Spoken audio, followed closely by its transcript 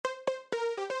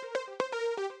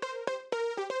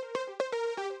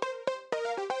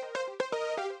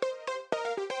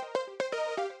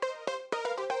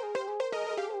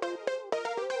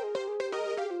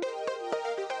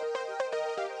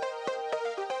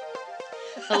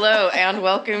Hello and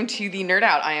welcome to the Nerd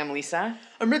Out. I am Lisa.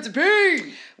 I'm Ritzy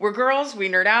P. We're girls, we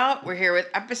nerd out. We're here with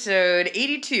episode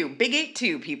 82, Big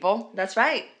 82, people. That's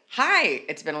right. Hi,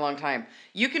 it's been a long time.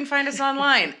 You can find us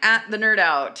online at the Nerd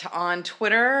Out on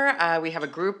Twitter. We have a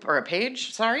group or a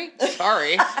page. Sorry. It's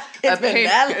been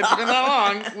that long. It's been that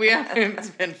long. It's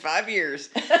been 5 years.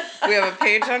 We have a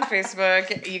page on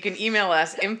Facebook. You can email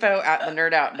us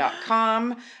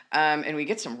info@thenerdout.com, and we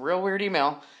get some real weird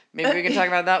email. Maybe we can talk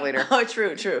about that later. Oh,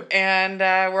 true. And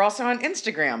we're also on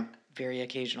Instagram. Very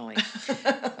occasionally.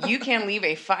 You can leave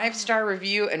a 5-star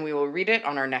review and we will read it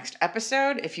on our next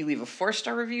episode. If you leave a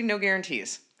 4-star review, no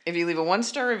guarantees. If you leave a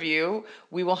 1-star review,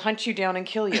 we will hunt you down and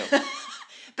kill you.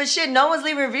 But shit, no one's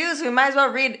leaving reviews, so we might as well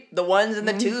read the 1s and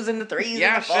the 2s and the 3s and the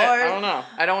 4s. Shit, I don't know.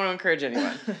 I don't want to encourage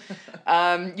anyone.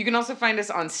 You can also find us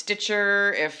on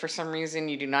Stitcher if for some reason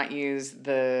you do not use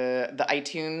the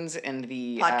iTunes and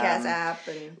the podcast app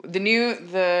and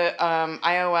the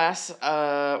iOS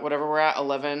whatever we're at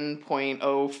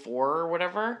 11.04 or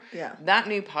whatever. Yeah. That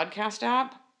new podcast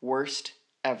app, worst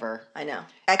ever. I know.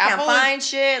 I can't find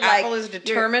shit. Apple is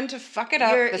determined to fuck it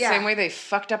up the same way they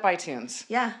fucked up iTunes.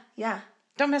 Yeah.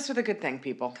 Don't mess with a good thing,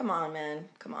 people. Come on, man.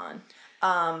 Come on.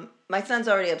 My son's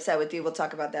already upset with you. We'll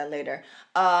talk about that later.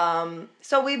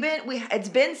 So it's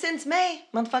been since May,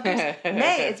 motherfuckers.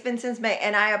 It's been since May,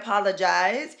 and I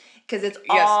apologize because it's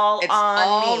all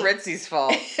me. Ritzy's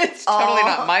fault. It's totally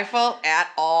not my fault at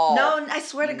all. No, I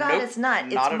swear to God, it's not.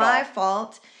 It's my all.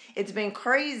 fault. It's been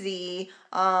crazy.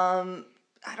 I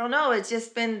don't know. It's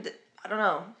just been, I don't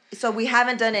know. So we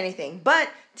haven't done anything. But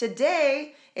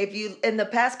today, in the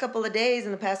past couple of days,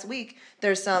 in the past week,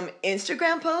 there's some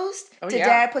Instagram posts.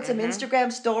 Today I put some Instagram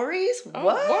stories. Oh,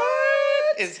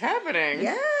 what is happening?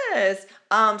 Yes.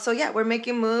 So yeah, we're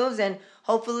making moves and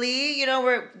hopefully,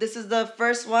 this is the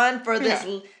first one for this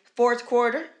fourth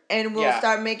quarter and we'll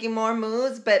start making more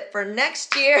moves. But for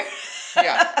next year.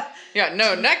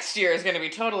 Next year is going to be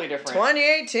totally different.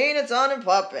 2018, it's on and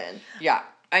popping. Yeah.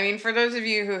 I mean, for those of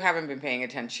you who haven't been paying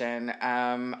attention,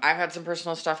 I've had some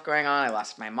personal stuff going on. I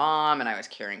lost my mom, and I was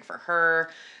caring for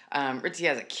her. Ritzy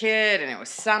has a kid, and it was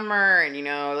summer, and,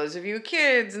 those of you with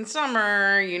kids in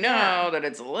summer, that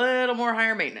it's a little more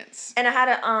higher maintenance. And I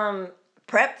had to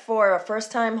prep for a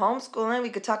first-time homeschooling. We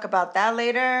could talk about that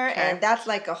later, and that's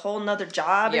like a whole nother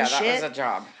job and shit. Yeah, that was a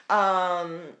job.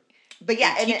 But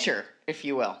yeah. A teacher, if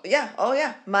you will. Yeah, oh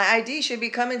yeah. My ID should be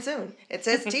coming soon. It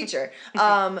says teacher.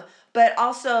 But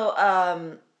also,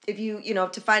 if you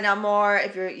to find out more,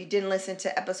 if you didn't listen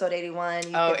to episode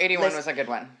 81. 81 was a good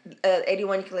one.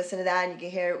 81, you can listen to that and you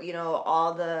can hear,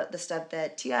 all the stuff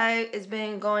that T.I. has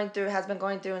been going through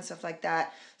and stuff like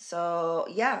that. So,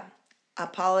 yeah,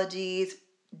 apologies,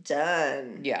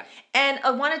 done. Yeah. And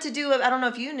I wanted to do, I don't know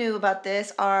if you knew about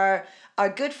this, our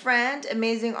good friend,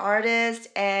 amazing artist,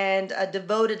 and a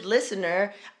devoted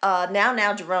listener,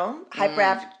 now Jerome,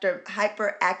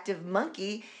 hyperactive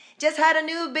monkey, just had a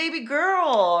new baby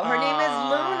girl. Her name is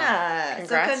Luna.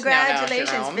 Congrats.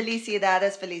 Congratulations, now,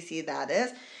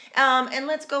 Felicidades. And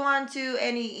let's go on to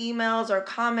any emails or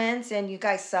comments. And you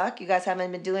guys suck. You guys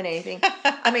haven't been doing anything.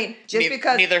 I mean,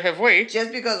 neither have we.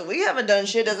 Just because we haven't done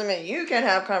shit doesn't mean you can't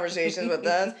have conversations with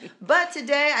us. But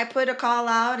today I put a call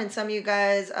out, and some of you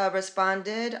guys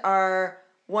responded. Our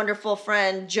wonderful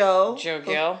friend Joe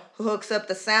Gill, who hooks up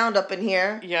the sound up in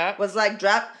here, was like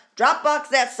Dropbox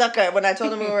that sucker when I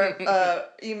told him we were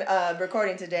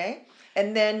recording today.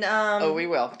 And then we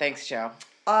will. Thanks, Joe.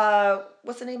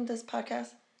 What's the name of this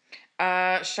podcast?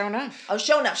 Show Enough. Oh,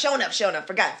 Show Enough.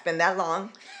 Forgot. It's been that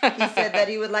long. He said that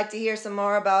he would like to hear some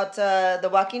more about The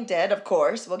Walking Dead, of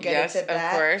course. We'll get into that.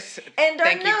 Yes, of course. And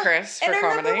Thank you, Chris, for commenting.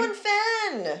 And our number one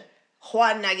fan,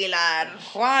 Juan Aguilar.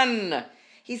 Juan.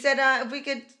 He said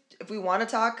if we want to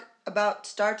talk about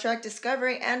Star Trek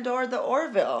Discovery and or the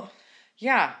Orville.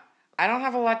 Yeah. I don't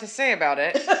have a lot to say about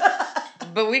it,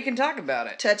 but we can talk about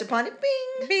it. Touch upon it.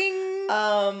 Bing.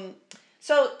 Bing.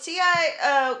 So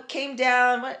T.I. came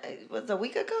down, was it a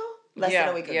week ago? Less than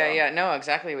a week ago. Yeah. No,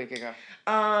 exactly a week ago.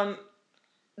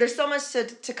 There's so much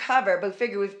to cover, but we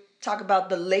figure we've talk about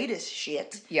the latest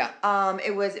shit. Yeah.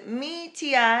 It was me,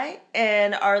 T.I.,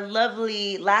 and our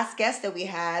lovely last guest that we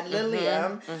had,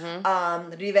 Lilium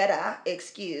Rivera,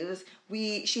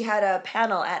 she had a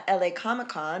panel at LA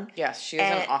Comic-Con. Yes, she is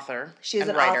an author. She's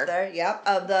an writer. author, yep,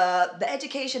 of the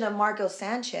Education of Margot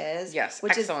Sanchez. Yes,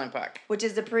 excellent book. Which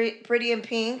is the Pretty in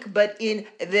Pink, but in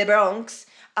the Bronx.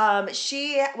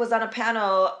 She was on a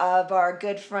panel of our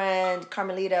good friend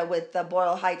Carmelita with the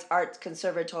Boyle Heights Arts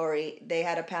Conservatory. They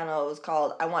had a panel. It was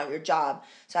called I Want Your Job.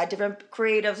 So I had different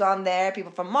creatives on there,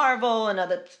 people from Marvel and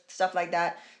other stuff like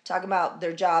that. talking about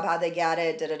their job, how they got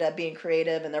it, being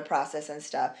creative and their process and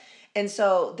stuff. And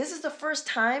so this is the first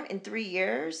time in 3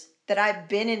 years that I've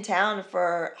been in town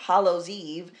for Hallows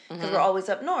Eve because we're always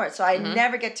up north. So I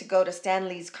never get to go to Stan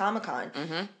Lee's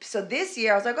Comic-Con. So this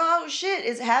year I was like, oh shit,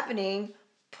 it's happening.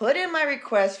 Put in my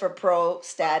request for pro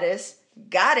status.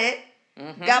 Got it.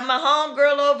 Got my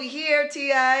homegirl over here,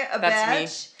 T.I., a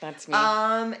badge. That's me.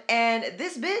 And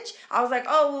this bitch, I was like,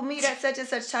 oh, we'll meet at such and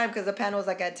such time because the panel was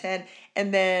like at 10.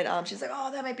 And then she's like,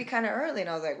 oh, that might be kind of early. And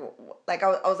I was like, I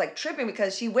was like tripping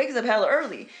because she wakes up hella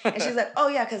early. And she's like, oh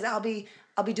yeah, because I'll be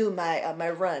doing my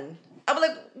run. I was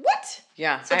like, what?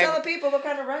 Yeah. So tell the people what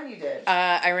kind of run you did.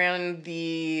 I ran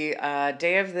the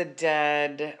Day of the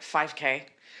Dead 5K.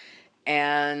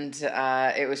 And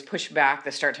it was pushed back.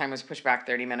 The start time was pushed back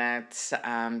 30 minutes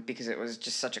because it was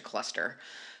just such a cluster.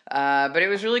 But it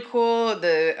was really cool.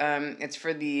 It's for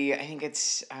I think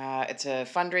it's a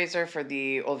fundraiser for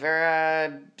the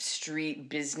Olvera Street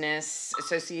Business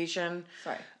Association.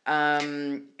 Sorry.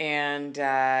 And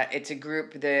it's a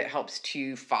group that helps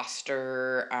to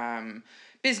foster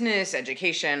business,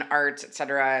 education, arts,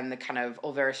 etc. in the kind of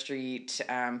Olvera Street,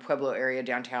 Pueblo area,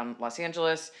 downtown Los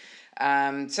Angeles.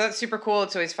 So that's super cool.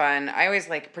 It's always fun. I always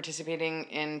like participating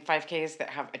in 5Ks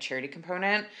that have a charity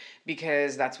component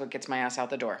because that's what gets my ass out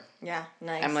the door. Yeah,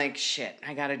 nice. I'm like, shit,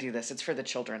 I gotta do this. It's for the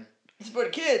children. It's for the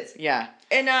kids. Yeah.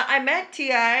 And I met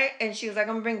T.I. and she was like,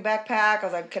 I'm gonna bring a backpack. I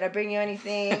was like, can I bring you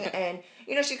anything? And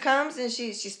she comes and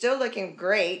she's still looking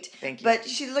great. Thank you. But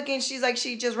she's like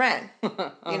she just ran.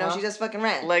 She just fucking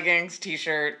ran. Leggings,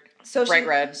 t-shirt. So bright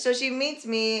red. So she meets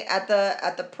me at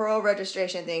the pro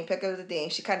registration thing, pick up the thing.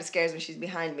 She kind of scares me. She's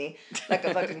behind me like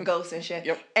a fucking ghost and shit.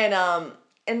 Yep.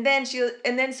 And then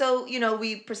so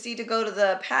we proceed to go to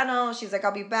the panel. She's like,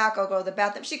 I'll be back. I'll go to the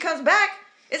bathroom. She comes back.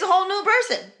 It's a whole new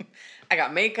person. I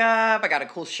got makeup. I got a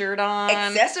cool shirt on.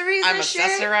 Accessories I'm and shit.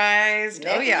 accessorized.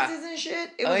 Necklaces Oh yeah. and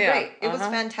shit. It was great. It was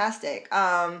fantastic.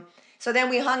 So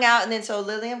then we hung out, and then so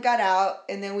Lillian got out,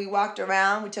 and then we walked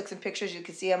around. We took some pictures. You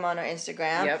can see them on our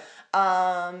Instagram. Yep.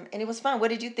 And it was fun. What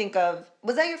did you think of?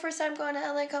 Was that your first time going to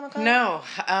LA Comic Con? No.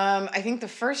 I think the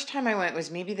first time I went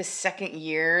was maybe the second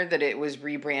year that it was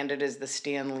rebranded as the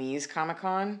Stan Lee's Comic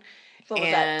Con. What was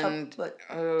that?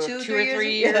 2 or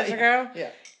 3 years ago.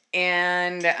 Yeah.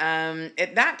 And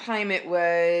at that time it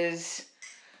was,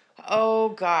 oh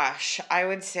gosh, I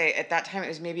would say at that time it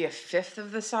was maybe a fifth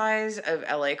of the size of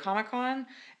LA Comic Con.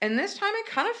 And this time it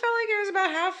kind of felt like it was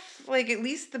about half, like at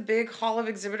least the big hall of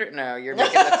exhibitor. No, you're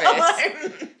making the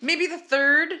face. Maybe the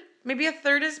third. Maybe a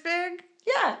third as big.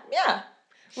 Yeah.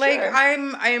 Like sure.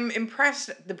 I'm impressed.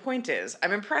 The point is,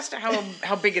 I'm impressed at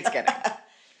how big it's getting.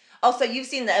 Oh, so you've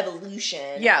seen the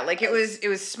evolution. Yeah, like it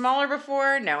was smaller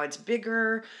before, now it's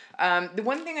bigger. The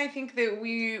one thing I think that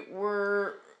we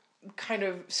were kind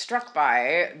of struck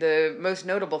by, the most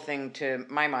notable thing to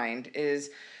my mind is,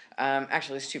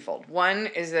 actually it's twofold. One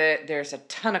is that there's a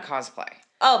ton of cosplay.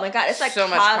 Oh my God, it's like so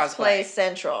cosplay, much cosplay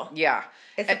central. Yeah.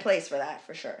 It's a place for that,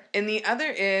 for sure. And the other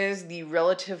is the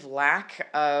relative lack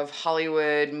of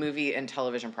Hollywood movie and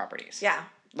television properties. Yeah.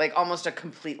 Like almost a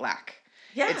complete lack.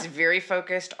 Yeah. It's very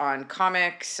focused on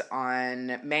comics,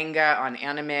 on manga, on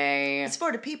anime. It's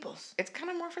for the peoples. It's kind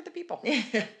of more for the people.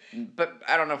 Yeah. But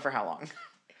I don't know for how long.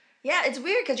 Yeah, it's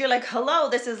weird because you're like, hello,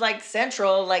 this is like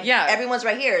central. Like, yeah. Everyone's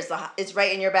right here. It's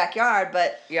right in your backyard.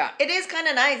 But yeah. It is kind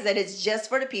of nice that it's just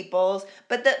for the peoples.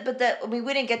 But we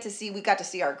got to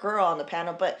see our girl on the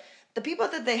panel. But the people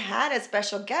that they had as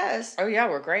special guests. Oh, yeah,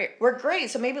 were great. Were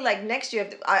great. So maybe like next year,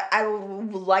 I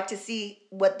would like to see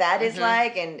what that is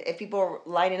like. And if people are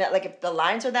lining up, like if the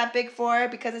lines are that big for it.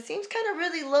 Because it seems kind of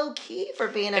really low key for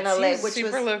being in LA. Which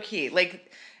super low key.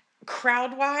 Like,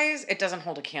 crowd-wise, it doesn't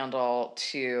hold a candle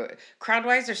to...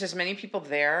 Crowd-wise, there's as many people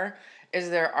there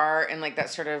as there are in like that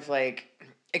sort of like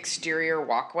exterior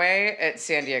walkway at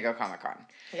San Diego Comic-Con.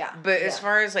 Yeah. But as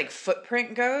far as like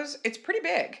footprint goes, it's pretty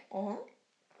big. Uh-huh.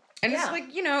 And it's like,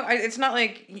 it's not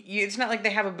like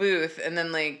they have a booth and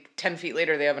then like 10 feet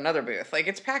later they have another booth. Like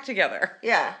it's packed together.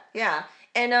 Yeah.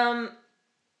 And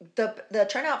the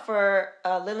turnout for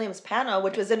Lillian's panel,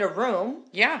 which was in a room,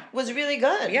 was really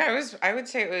good. Yeah, I would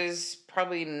say it was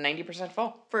probably 90%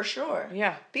 full. For sure.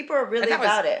 Yeah. People are really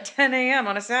about it. 10 a.m.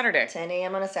 on a Saturday. 10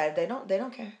 a.m. on a Saturday. They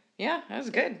don't care. Yeah, that was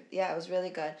good. Yeah, it was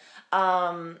really good.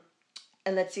 And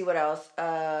let's see what else.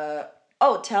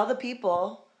 Tell the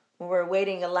people when we're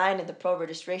waiting in line at the pro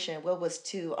registration, what was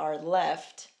to our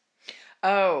left?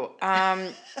 Oh,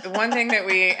 one thing that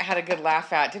we had a good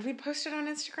laugh at. Did we post it on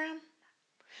Instagram?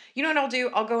 You know what I'll do?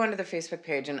 I'll go onto the Facebook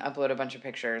page and upload a bunch of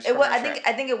pictures.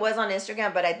 I think it was on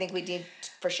Instagram, but I think we did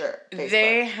for sure. Facebook.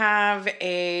 They have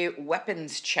a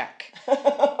weapons check.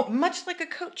 Much like a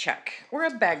coat check or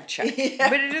a bag check. Yeah.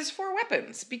 But it is for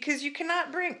weapons because you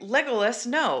cannot bring Legolas,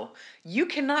 no. You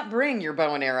cannot bring your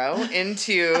bow and arrow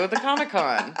into the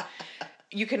Comic-Con.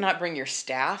 You cannot bring your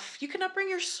staff. You cannot bring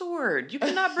your sword. You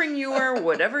cannot bring your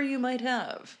whatever you might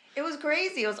have. It was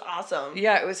crazy. It was awesome.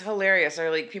 Yeah, it was hilarious.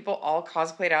 Or like people all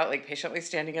cosplayed out, like patiently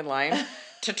standing in line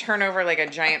to turn over like a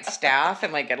giant staff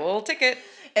and like get a little ticket.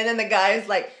 And then the guy is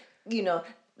like, you know,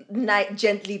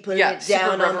 gently putting Yeah, it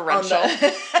down super on reverential.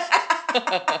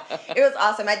 It was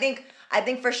awesome. I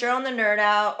think for sure on the Nerd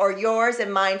Out or yours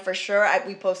and mine for sure.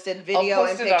 We posted video I'll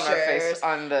post and it pictures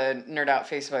on the Nerd Out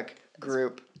Facebook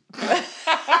group.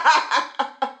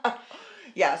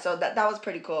 Yeah, so that was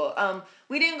pretty cool.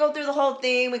 We didn't go through the whole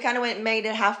thing. We kind of made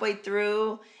it halfway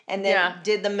through and then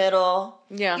did the middle.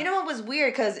 Yeah. You know what was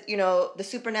weird? Because, you know, the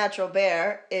Supernatural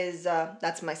Bear is,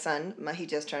 that's my son. He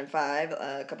just turned 5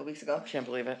 a couple weeks ago. Can't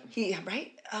believe it.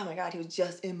 Right? Oh my God, he was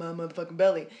just in my motherfucking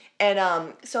belly.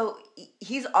 And so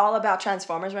he's all about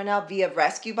Transformers right now via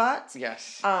Rescue Bots.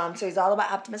 Yes. So he's all about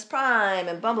Optimus Prime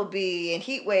and Bumblebee and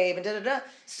Heatwave and da-da-da.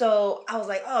 So I was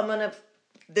like, oh, I'm going to...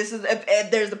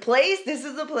 if there's a place, this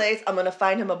is the place. I'm going to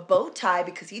find him a bow tie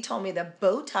because he told me that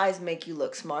bow ties make you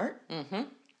look smart. Mm-hmm.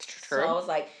 It's true. So I was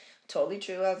like, totally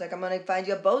true. I was like, I'm going to find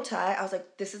you a bow tie. I was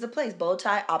like, this is the place. Bow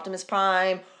tie, Optimus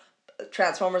Prime,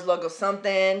 Transformers logo,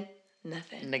 something.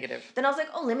 Nothing. Negative. Then I was like,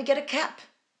 oh, let me get a cap.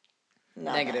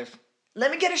 Nada. Negative.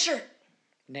 Let me get a shirt.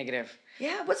 Negative.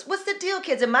 Yeah, what's the deal,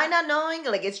 kids? Am I not knowing?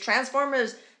 Like, is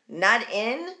Transformers not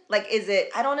in? Like, is it?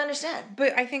 I don't understand.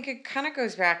 But I think it kind of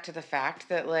goes back to the fact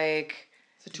that like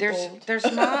old? there's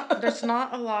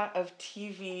not a lot of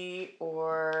TV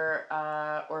or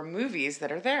movies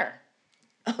that are there.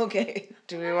 Okay.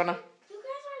 Do we want to? You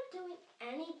guys aren't doing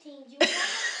anything. You guys are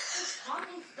just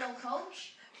talking still,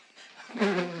 Coach.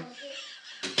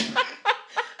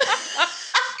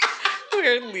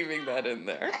 We're leaving that in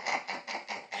there.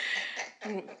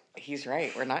 He's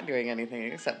right. We're not doing anything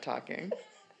except talking.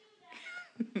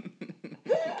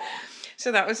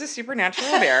 So that was the Supernatural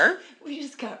Bear. We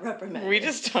just got reprimanded. We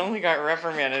just totally got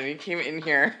reprimanded. He came in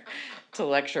here to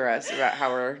lecture us about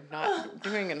how we're not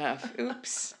doing enough.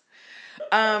 Oops.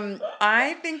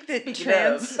 I think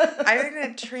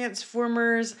that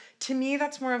Transformers, to me,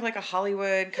 that's more of like a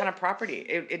Hollywood kind of property.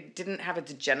 It didn't have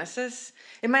its genesis.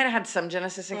 It might have had some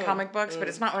genesis in comic books, but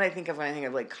it's not what I think of when I think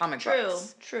of like comic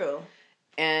books. True.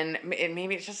 And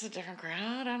maybe it's just a different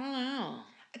crowd. I don't know.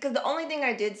 Because the only thing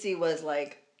I did see was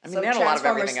like some they had a lot of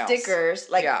Transformer everything else. stickers,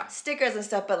 stickers and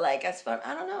stuff. But like as far,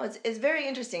 I don't know. It's very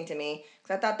interesting to me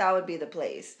because I thought that would be the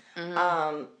place.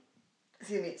 Mm-hmm.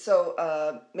 Excuse me.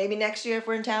 So maybe next year if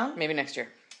we're in town. Maybe next year.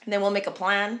 And then we'll make a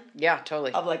plan Yeah,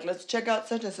 totally. of like let's check out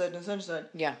such and such and such and such.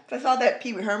 Yeah. I saw that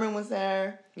Pee Wee Herman was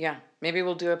there. Yeah. Maybe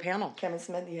we'll do a panel. Kevin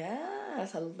Smith.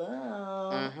 Yes. Hello.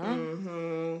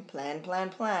 Mm-hmm.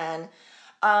 Plan.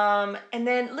 And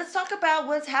then let's talk about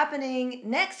what's happening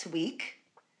next week.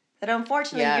 That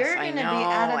unfortunately you're going to be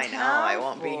out of town. I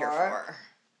won't be here for.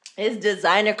 It's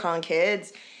DesignerCon,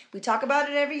 kids. We talk about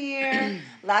it every year.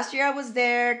 Last year I was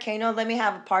there. Kano let me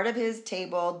have a part of his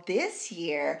table. This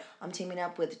year I'm teaming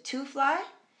up with Two Fly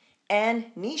and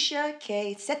Nisha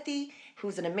K. Sethi,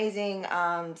 who's an amazing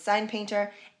sign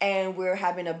painter, and we're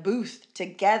having a booth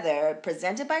together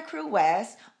presented by Crew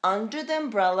West under the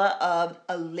umbrella of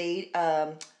a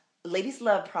Ladies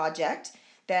Love project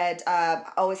that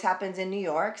always happens in New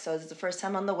York. So this is the first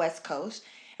time on the West Coast.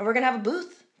 And we're going to have a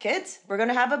booth, kids. We're going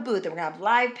to have a booth. And we're going to have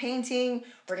live painting.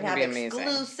 We're going to have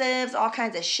exclusives, all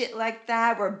kinds of shit like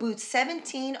that. We're booth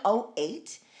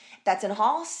 1708. That's in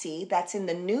Hall C. That's in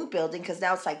the new building because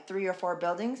now it's like 3 or 4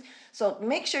 buildings. So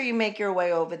make sure you make your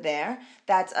way over there.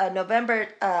 That's November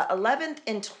 11th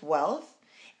and 12th.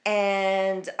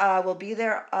 And we'll be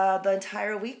there the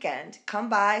entire weekend. Come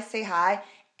by, say hi.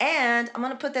 And I'm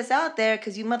going to put this out there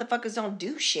because you motherfuckers don't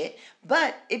do shit.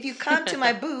 But if you come to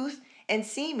my booth and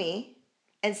see me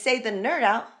and say the Nerd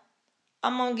Out,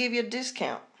 I'm going to give you a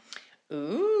discount.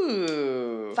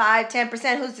 Ooh.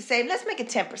 5-10%. Who's to say? Let's make it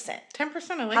 10%. 10%, I like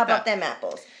that. How about them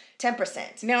apples?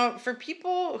 10%. Now, for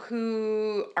people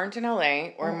who aren't in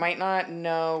LA or might not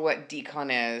know what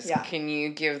Decon is, can you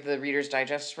give the Reader's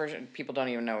Digest version? People don't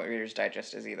even know what Reader's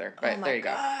Digest is either, but there you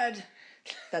go. Oh my God.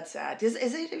 That's sad. Is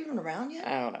it even around yet?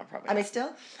 I don't know, probably. I mean,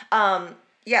 still?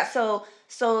 Yeah, so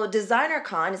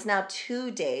DesignerCon is now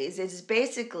 2 days. It's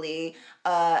basically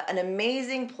an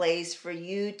amazing place for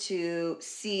you to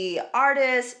see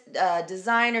artists,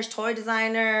 designers, toy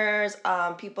designers,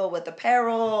 people with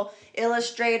apparel,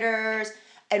 illustrators,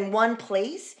 in one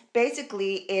place.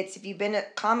 Basically, it's, if you've been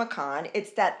at Comic-Con,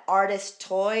 it's that artist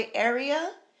toy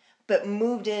area, but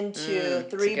moved into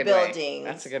That's a 3 good way. buildings.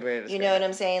 That's a good way to describe You know what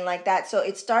I'm saying? Like that. So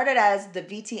it started as the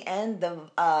VTN, the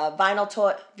Vinyl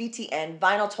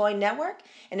Toy Network,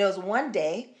 and it was one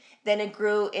day. Then it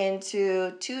grew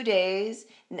into 2 days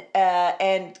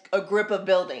and a group of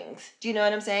buildings. Do you know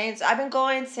what I'm saying? So I've been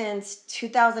going since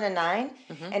 2009.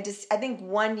 And just, I think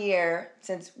 1 year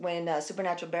since when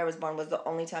Supernatural Bear was born was the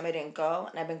only time I didn't go.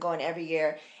 And I've been going every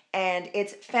year. And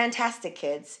it's fantastic,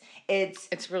 kids.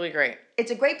 It's really great.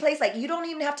 It's a great place. Like, you don't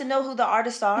even have to know who the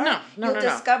artists are. No, You'll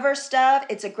discover stuff.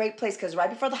 It's a great place because right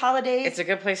before the holidays. It's a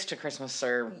good place to Christmas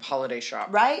or holiday shop.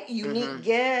 Right? Unique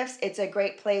gifts. It's a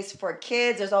great place for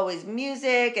kids. There's always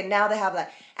music. And now they have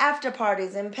like after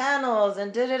parties and panels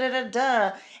and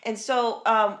da-da-da-da-da. And so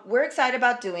we're excited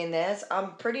about doing this.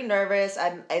 I'm pretty nervous.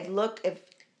 I look, if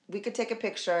we could take a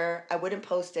picture, I wouldn't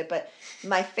post it, but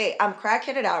my face, I'm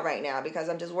crack-headed out right now because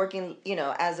I'm just working, you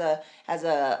know, as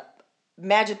a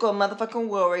magical motherfucking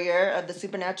warrior of the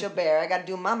Supernatural Bear. I got to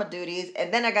do mama duties,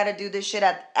 and then I got to do this shit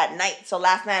at night. So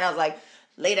last night I was like,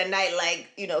 late at night, like,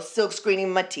 you know, silk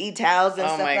screening my tea towels and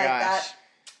stuff like that.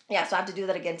 Yeah, so I have to do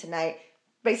that again tonight,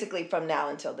 basically from now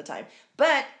until the time.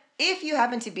 But if you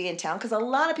happen to be in town, because a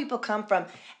lot of people come from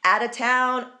out of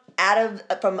town,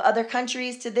 from other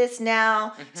countries to this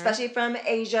now, especially from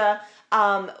Asia.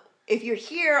 If you're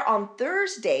here on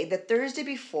Thursday, the Thursday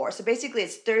before, so basically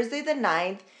it's Thursday the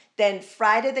 9th, then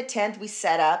Friday the 10th we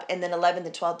set up, and then 11th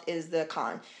and 12th is the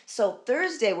con. So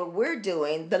Thursday, what we're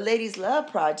doing, the Ladies Love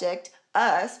Project,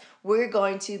 we're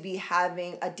going to be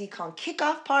having a decon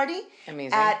kickoff party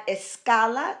at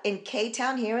Escala in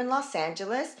K-Town here in Los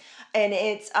Angeles. And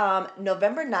it's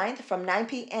November 9th from 9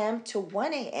 p.m. to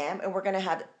 1 a.m. And we're going to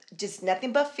have just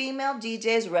nothing but female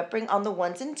DJs repping on the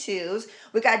ones and twos.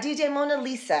 We got DJ Mona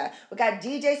Lisa. We got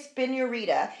DJ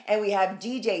Spinurita. And we have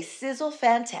DJ Sizzle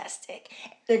Fantastic.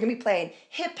 They're going to be playing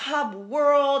hip-hop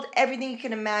world, everything you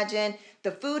can imagine.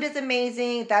 The food is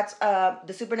amazing. That's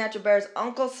the Supernatural Bear's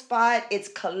uncle spot. It's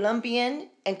Colombian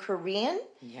and Korean.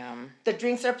 Yum. The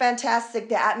drinks are fantastic.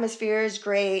 The atmosphere is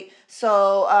great.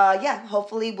 So, yeah,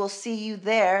 hopefully we'll see you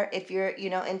there if you're, you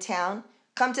know, in town.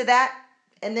 Come to that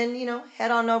and then, you know, head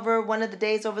on over one of the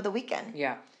days over the weekend.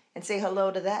 Yeah. And say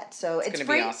hello to that. So it's gonna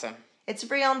free. Be awesome. It's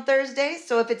free on Thursday.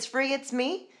 So if it's free, it's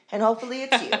me. And hopefully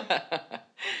it's you.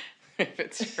 If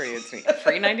it's free, it's me.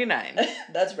 Free 99.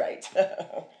 That's right.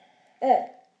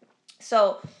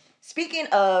 So, speaking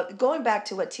of, going back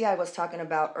to what T.I. was talking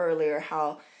about earlier,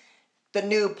 how the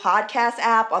new podcast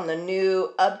app on the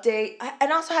new update,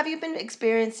 and also have you been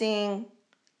experiencing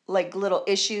like little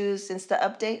issues since the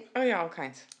update? Oh yeah, all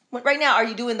kinds. Right now, are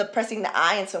you doing the pressing the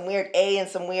I and some weird A and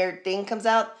some weird thing comes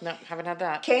out? No, haven't had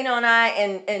that. Kano and I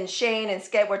and Shane and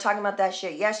Sked were talking about that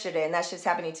shit yesterday, and that's just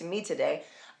happening to me today.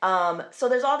 So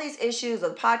there's all these issues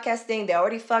with the podcast thing.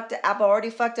 Apple already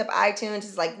fucked up iTunes.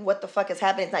 It's like, what the fuck is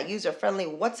happening? It's not user friendly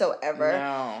whatsoever.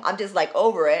 No. I'm just like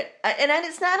over it. And I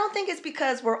don't think it's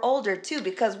because we're older too,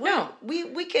 because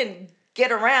we can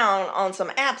get around on some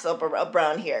apps up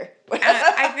around here.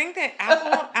 I think that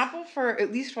Apple, for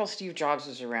at least while Steve Jobs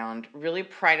was around, really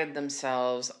prided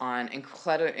themselves on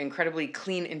incredibly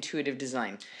clean, intuitive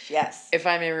design. Yes. If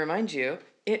I may remind you,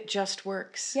 it just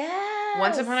works. Yes.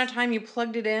 Once upon a time, you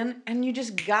plugged it in and you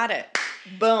just got it.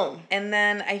 Boom. And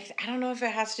then I don't know if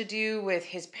it has to do with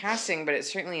his passing, but it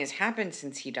certainly has happened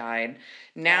since he died.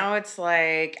 Now it's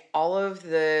like all of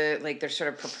the, like, there's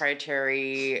sort of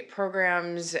proprietary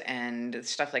programs and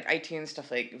stuff like iTunes,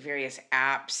 stuff like various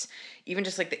apps, even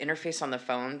just like the interface on the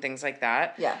phone, things like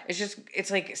that. Yeah. It's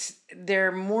like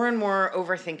they're more and more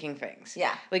overthinking things.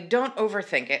 Yeah. Like, don't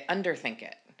overthink it, underthink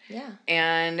it. Yeah.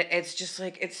 And it's just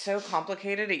like, it's so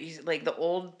complicated. Like the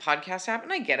old podcast app,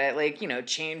 and I get it, like, you know,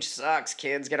 change sucks,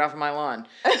 kids, get off of my lawn.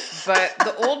 But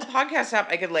the old podcast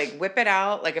app, I could like whip it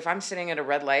out. Like if I'm sitting at a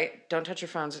red light, don't touch your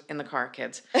phones in the car,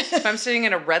 kids. If I'm sitting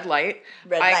at a red light,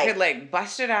 I could like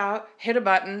bust it out, hit a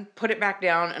button, put it back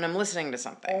down, and I'm listening to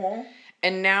something. Mm-hmm.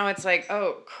 And now it's like,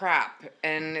 oh crap,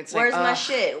 and it's like, where's my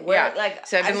shit?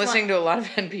 So I've been listening to a lot of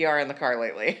NPR in the car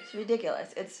lately. It's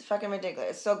ridiculous. It's fucking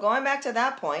ridiculous. So going back to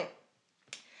that point,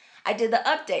 I did the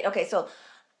update. Okay, so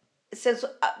since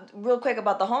real quick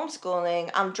about the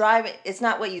homeschooling, I'm driving. It's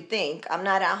not what you think. I'm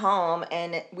not at home,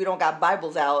 and we don't got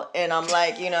Bibles out, and I'm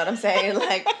like, you know what I'm saying,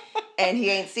 like. And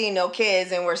he ain't seen no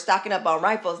kids, and we're stocking up on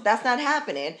rifles. That's not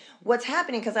happening. What's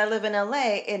happening, because I live in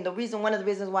LA, and one of the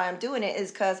reasons why I'm doing it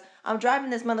is because I'm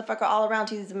driving this motherfucker all around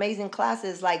to these amazing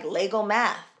classes like Lego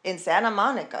Math in Santa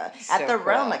Monica at the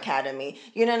Realm Academy.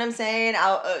 You know what I'm saying?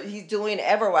 He's doing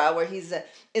Everwild, where he's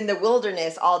in the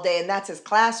wilderness all day, and that's his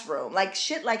classroom. Like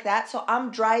shit like that. So I'm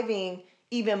driving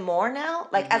even more now.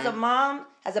 Like as a mom,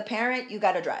 as a parent, you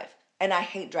got to drive. and I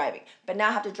hate driving. But now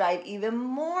I have to drive even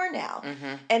more now.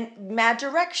 Mm-hmm. And mad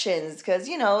directions, because,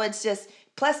 it's just,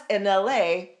 plus in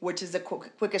LA, which is the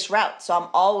quickest route. So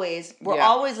we're Yeah.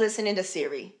 always listening to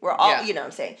Siri. We're all, Yeah. you know what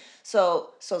I'm saying? So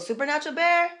Supernatural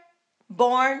Bear,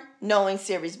 born knowing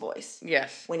Siri's voice.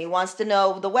 Yes. When he wants to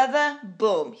know the weather,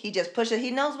 boom, he just pushes,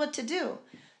 he knows what to do.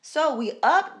 So we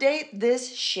update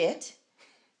this shit,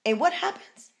 and what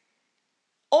happens?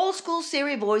 Old school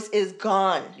Siri voice is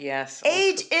gone. Yes.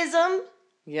 Ageism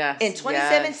Yes. in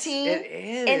 2017 Yes,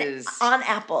 it is. and on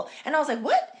Apple. And I was like,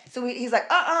 what? So he's like,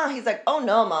 He's like, oh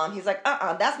no, Mom. He's like,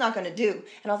 that's not going to do.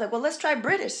 And I was like, well, let's try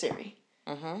British Siri.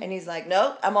 Mm-hmm. And he's like,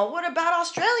 nope. I'm like, what about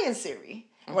Australian Siri?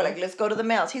 And we're like, let's go to the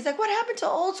males. He's like, what happened to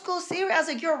old school Siri? I was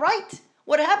like, you're right.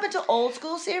 What happened to old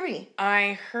school Siri?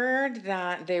 I heard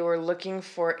that they were looking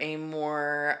for a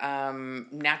more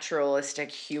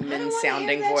naturalistic,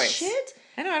 human-sounding voice. Shit.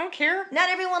 I know. I don't care. Not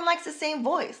everyone likes the same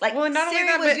voice. Like, Well, not only Siri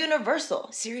that, was but- universal.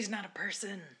 Siri's not a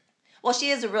person. Well,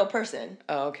 she is a real person.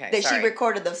 Oh, okay. That sorry. she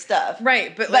recorded the stuff.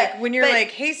 Right, but like when you're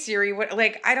like, "Hey Siri," what?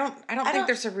 Like, I don't think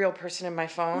there's a real person in my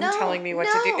phone No, telling me what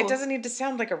to do. no. It doesn't need to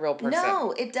sound like a real person.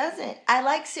 No, it doesn't. I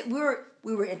like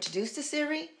we were introduced to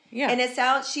Siri. Yeah. And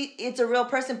it's a real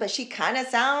person, but she kind of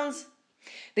sounds.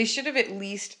 They should have at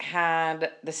least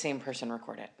had the same person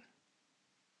record it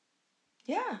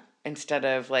Yeah. instead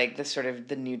of like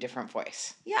the new different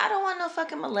voice. Yeah, I don't want no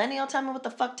fucking millennial telling me what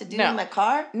the fuck to do No. in my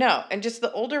car. No, and just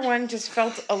the older one just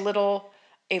felt a little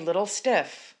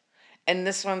stiff. And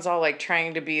this one's all like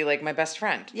trying to be like my best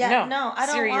friend. Yeah, no, I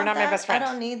don't Siri, want you're not that. my best friend. I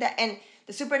don't need that. And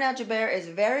the Supernatural Bear is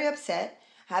very upset.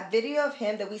 I have video of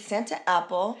him that we sent to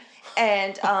Apple,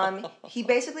 and he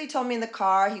basically told me in the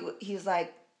car he's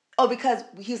like, because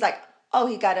he's like,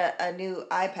 he got a new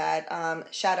iPad.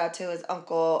 Shout out to his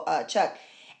uncle Chuck,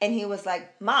 and he was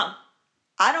like, Mom,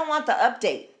 I don't want the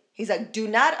update. He's like, do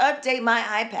not update my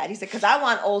iPad. He said, because I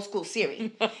want old school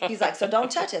Siri. He's like, so don't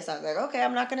touch it. So I was like, okay,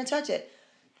 I'm not gonna touch it.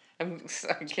 I'm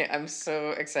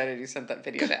so excited you sent that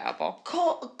video to Apple.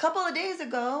 A couple of days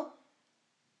ago,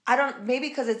 maybe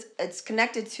because it's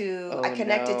connected to, Oh, I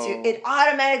connected no. to, it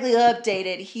automatically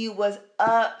updated. He was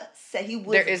upset. He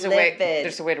was There's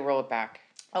livid. a way to roll it back.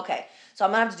 Okay, so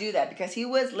I'm gonna have to do that because he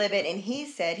was livid, and he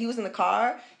said he was in the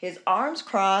car, his arms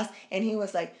crossed, and he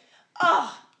was like,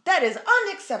 that is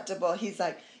unacceptable. He's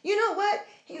like, you know what?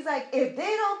 He's like, if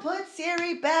they don't put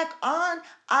Siri back on,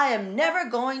 I am never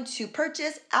going to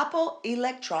purchase Apple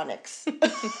electronics.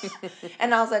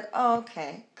 And I was like,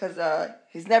 okay, because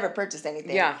he's never purchased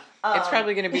anything. Yeah, it's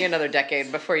probably going to be another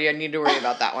decade before you need to worry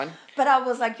about that one. But I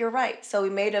was like, you're right. So we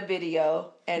made a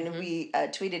video and we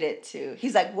tweeted it to.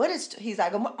 He's like, he's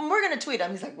like, we're gonna tweet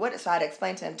him. He's like, what? So I had to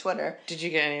explain to him Twitter. Did you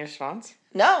get any response?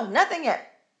 No, nothing yet.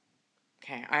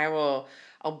 Okay, I'll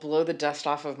blow the dust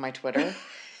off of my Twitter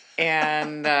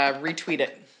and retweet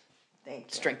it. Thank you.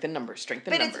 Strengthen numbers.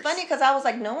 But it's funny because I was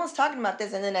like, no one's talking about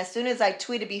this. And then as soon as I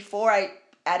tweeted before I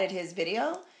added his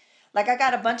video, like I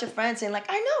got a bunch of friends saying like,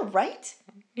 I know, right?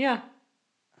 Yeah.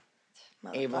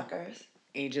 Motherfuckers.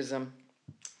 Ageism.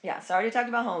 Yeah, so I already talked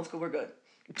about homeschool. We're good.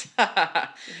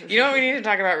 You know what we need to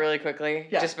talk about really quickly?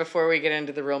 Yeah. Just before we get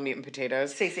into the real meat and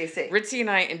potatoes? See. Ritzy and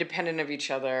I, independent of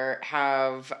each other,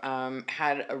 have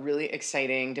had a really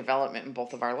exciting development in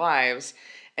both of our lives.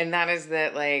 And that is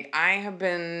that, like, I have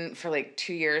been for like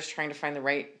 2 years trying to find the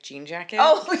right jean jacket.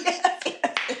 Oh, yes.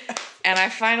 And I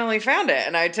finally found it.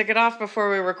 And I took it off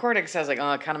before we recorded because I was like,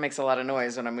 oh, it kind of makes a lot of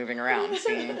noise when I'm moving around.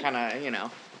 Seeing kind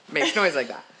of, makes noise like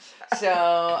that. So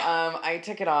I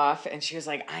took it off, and she was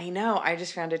like, "I know, I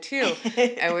just found it too."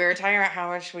 And we were talking about how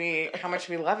much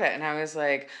we love it, and I was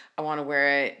like, "I want to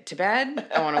wear it to bed.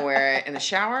 I want to wear it in the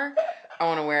shower. I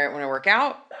want to wear it when I work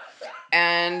out."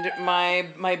 And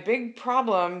my big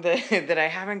problem that I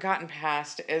haven't gotten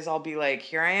past is I'll be like,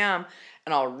 "Here I am,"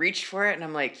 and I'll reach for it, and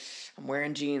I'm like, "I'm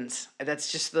wearing jeans."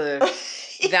 That's just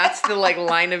that's the like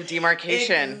line of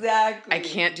demarcation. Exactly. I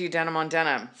can't do denim on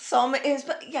denim.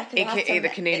 AKA the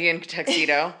Canadian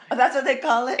tuxedo. That's what they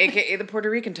call it? AKA the Puerto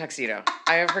Rican tuxedo.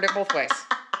 I have heard it both ways.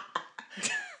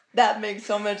 That makes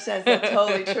so much sense. That's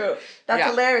totally true. That's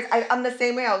hilarious. I'm the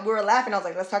same way. We were laughing. I was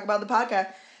like, let's talk about the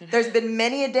podcast. There's been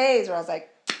many a days where I was like,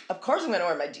 of course I'm going to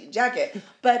wear my jean jacket.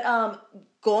 But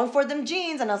going for them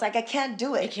jeans, and I was like, I can't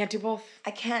do it. You can't do both.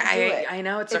 I can't do it. I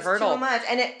know, it's a hurdle. It's too much.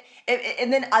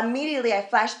 And then immediately I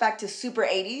flash back to super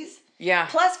 80s. Yeah.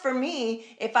 Plus, for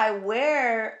me, if I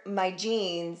wear my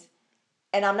jeans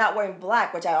and I'm not wearing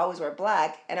black, which I always wear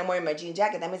black, and I'm wearing my jean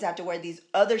jacket, that means I have to wear these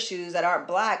other shoes that aren't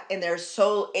black, and they're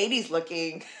so 80s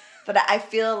looking that I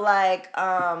feel like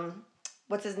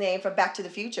what's his name from Back to the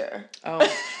Future. Oh,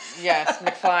 yes,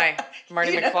 McFly.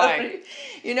 Marty McFly.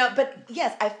 But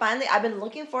yes, I've been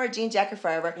looking for a jean jacket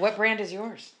forever. What brand is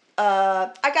yours?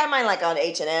 I got mine like on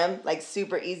H&M, like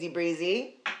super easy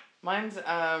breezy. Mine's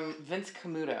Vince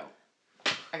Camuto.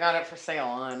 I got it for sale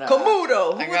on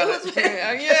Camuto. I got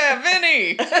it. Yeah,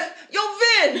 Vinny. Yo,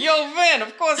 Vin. Yo, Vin.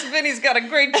 Of course, Vinny's got a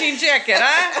great jean jacket,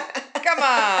 huh? Come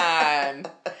on.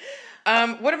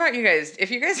 What about you guys?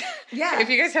 If you guys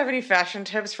have any fashion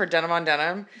tips for denim on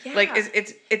denim, like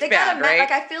it's they bad, right?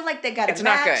 Like I feel like they gotta it's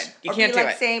match. Not good. You can't do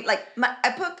it. Same, like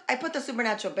I put the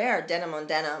Supernatural Bear denim on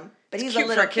denim, but he's cute a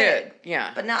little for a kid.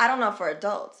 Yeah. But now I don't know for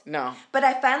adults. No. But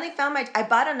I finally found I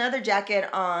bought another jacket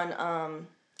on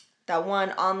that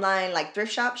one online like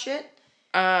thrift shop shit.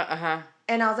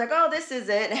 And I was like, oh, this is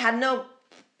it. It had no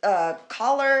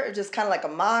collar, just kind of like a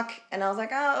mock, and I was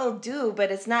like, oh, it'll do,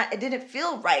 but it's not. It didn't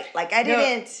feel right. Like I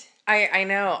didn't. I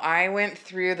know. I went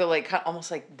through the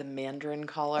almost like the Mandarin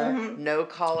collar, no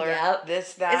collar,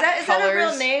 this, that. Is that a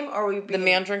real name, or we the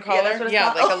Mandarin collar? Yeah, that's what it's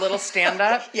called. Like a little stand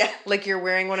up. Yeah, like you're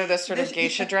wearing one of those sort of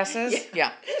geisha dresses.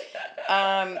 Yeah.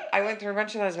 I went through a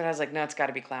bunch of those, but I was like, no, it's got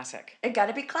to be classic. It got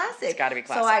to be classic. It's got to be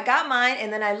classic. So I got mine,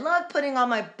 and then I love putting on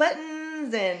my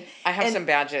buttons, and I have some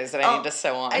badges that I need to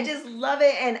sew on. I just love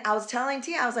it, and I was telling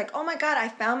Tia, I was like, oh my God, I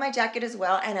found my jacket as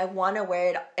well, and I want to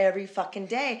wear it every fucking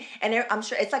day, and I'm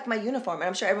sure it's like my uniform, and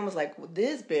I'm sure everyone was like, well,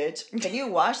 this bitch, can you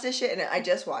wash this shit? And I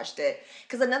just washed it,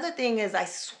 because another thing is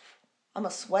I'm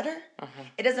a sweater.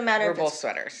 It doesn't matter We're if both it's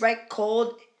sweaters. Right,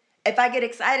 cold. If I get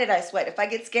excited, I sweat. If I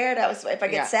get scared, I sweat. If I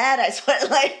get sad, I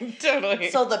sweat. Like totally.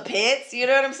 So the pits, you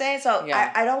know what I'm saying? So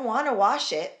I don't want to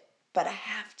wash it, but I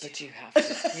have to. But you have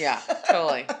to. Yeah,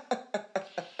 totally.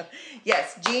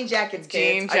 Yes, jean jackets,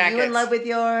 kids. Jean jackets. Are you in love with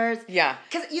yours? Yeah.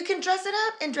 Because you can dress it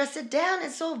up and dress it down.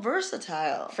 It's so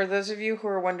versatile. For those of you who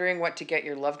are wondering what to get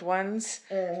your loved ones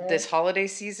this holiday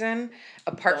season,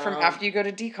 apart from after you go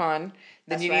to Decon,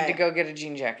 then you need to go get a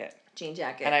jean jacket. Jean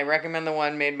jacket. And I recommend the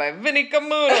one made by Vinny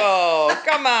Camuto.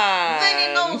 Come on.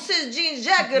 Vinny knows his jean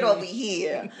jacket over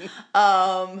here.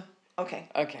 Okay.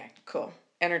 Okay. Cool.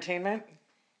 Entertainment?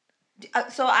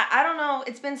 So I don't know.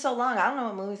 It's been so long. I don't know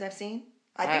what movies I've seen.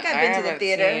 I think I've been to the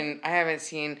theater. I haven't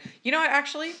seen. You know what?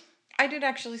 Actually, I did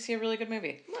actually see a really good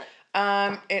movie. What?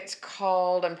 It's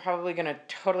called. I'm probably gonna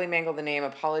totally mangle the name.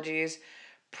 Apologies.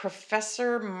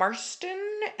 Professor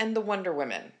Marston and the Wonder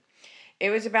Women. It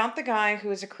was about the guy who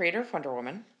was a creator of Wonder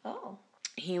Woman. Oh.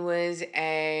 He was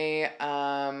a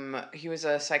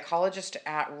psychologist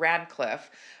at Radcliffe.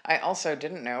 I also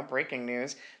didn't know, breaking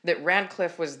news, that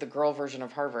Radcliffe was the girl version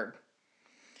of Harvard.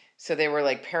 So they were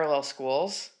like parallel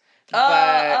schools. He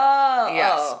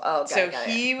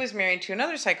was married to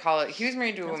another psychologist. He was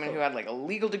married to a woman who had like a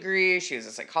legal degree. She was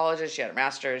a psychologist. She had a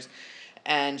master's.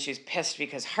 And she's pissed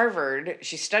because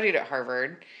she studied at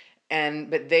Harvard.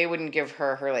 But they wouldn't give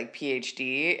her like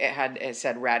PhD. It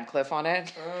said Radcliffe on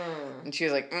it. And she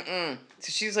was like,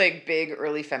 So she's like big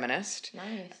early feminist.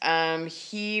 Nice.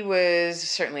 He was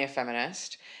certainly a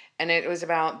feminist. And it was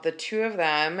about the two of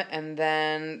them and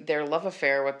then their love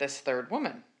affair with this third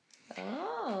woman.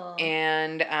 Oh.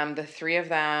 And the three of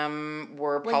them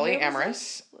were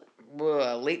polyamorous.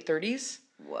 Late 30s.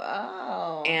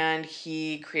 Wow. And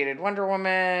he created Wonder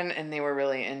Woman, and they were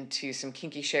really into some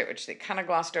kinky shit, which they kind of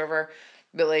glossed over.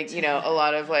 But, like, you know, a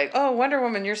lot of, like, oh, Wonder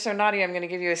Woman, you're so naughty, I'm going to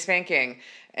give you a spanking.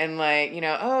 And, like, you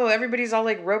know, oh, everybody's all,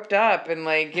 like, roped up and,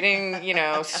 like, getting, you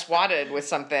know, swatted with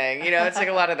something. You know, it's, like,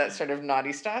 a lot of that sort of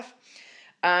naughty stuff.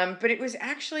 But it was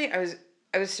actually, I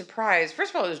was surprised.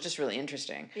 First of all, it was just really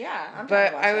interesting. Yeah.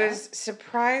 But I was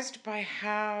surprised by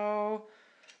how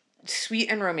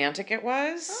sweet and romantic it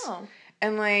was. Oh.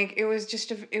 And, like, it was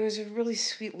a really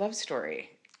sweet love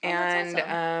story. Oh, and that's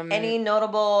awesome. Any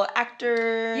notable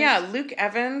actors? Yeah, Luke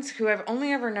Evans, who I've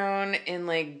only ever known in,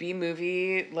 like,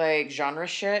 B-movie, like, genre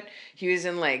shit. He was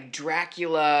in, like,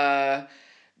 Dracula,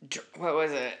 what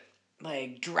was it?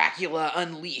 Like, Dracula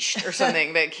Unleashed or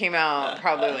something that came out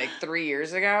probably, like, 3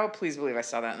 years ago. Please believe I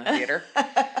saw that in the theater.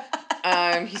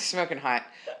 He's smoking hot.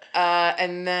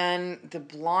 And then the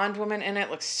blonde woman in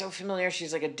it looks so familiar.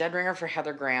 She's, like, a dead ringer for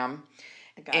Heather Graham.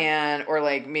 Or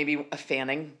like maybe a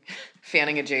Fanning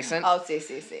adjacent. Oh,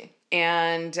 see.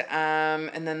 And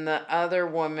then the other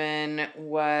woman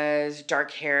was dark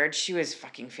haired. She was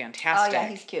fucking fantastic. Oh yeah,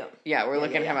 he's cute. Yeah, we're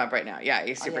looking him up right now. Yeah,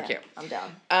 he's super cute. I'm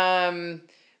down.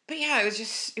 But yeah,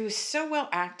 it was so well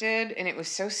acted and it was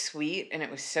so sweet and it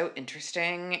was so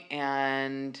interesting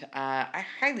and I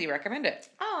highly recommend it.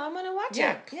 Oh, I'm gonna watch it.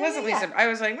 Yeah, pleasantly surprised. I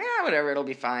was like, whatever, it'll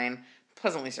be fine.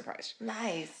 pleasantly surprised.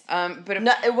 Nice. But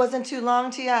No, it wasn't too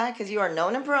long, T.I., because you are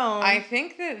known and prone. I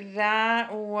think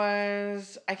that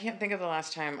was... I can't think of the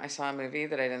last time I saw a movie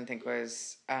that I didn't think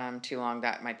was too long.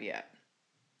 That might be it.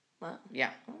 Well, Yeah.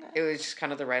 okay. It was just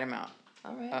kind of the right amount.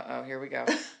 All right. Uh-oh, here we go.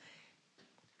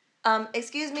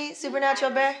 Excuse me,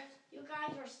 Supernatural Bear? You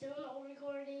guys are still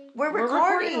recording. We're We're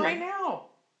recording right now.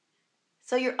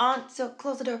 So you're on. So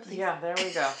close the door, please. Yeah, there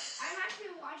we go. I'm actually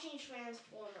watching Transformers.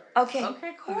 Okay.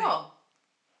 Okay, cool. Okay.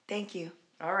 Thank you.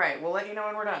 All right, we'll let you know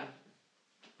when we're done.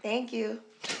 Thank you.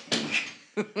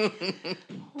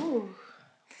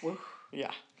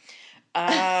 Yeah.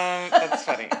 That's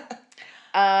funny.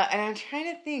 And I'm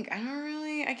trying to think.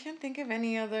 I can't think of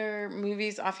any other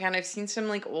movies offhand. I've seen some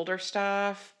like older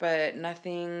stuff, but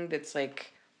nothing that's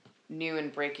like new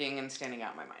and breaking and standing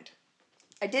out in my mind.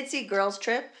 I did see Girls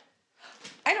Trip.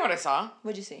 I know what I saw.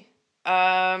 What'd you see?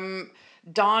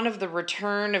 Dawn of the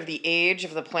Return of the Age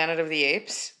of the Planet of the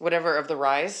Apes, whatever of the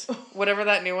Rise, whatever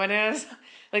that new one is.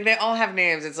 Like they all have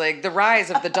names. It's like the Rise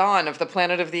of the Dawn of the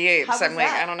Planet of the Apes. How was I'm like,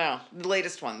 that? I don't know. The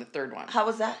latest one, the third one. How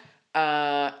was that?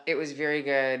 It was very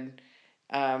good.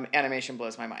 Animation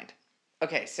blows my mind.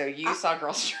 Okay, so you saw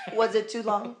Girls Trip. Was it too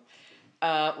long?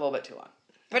 A little bit too long,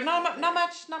 but not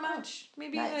much.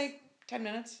 Maybe Nice. like 10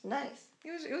 minutes. Nice.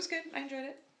 It was good. I enjoyed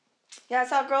it. Yeah, I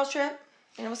saw Girls Trip,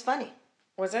 and it was funny.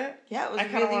 Was it? Yeah, it was I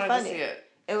kind of really wanted funny. to see it.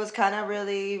 It was kind of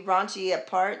really raunchy at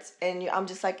parts, and I'm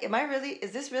just like,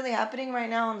 is this really happening right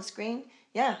now on the screen?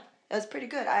 Yeah, it was pretty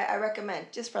good. I recommend,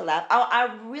 just for a laugh.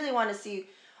 I really want to see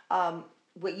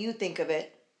what you think of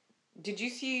it. Did you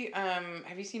see,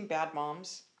 have you seen Bad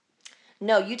Moms?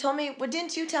 No, you told me,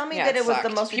 didn't you tell me Yeah, that it was the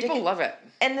sucked. most ridiculous? People love it.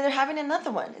 And they're having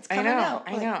another one. It's coming out.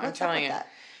 I know. I'm what's up telling with you. that?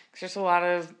 'Cause there's a lot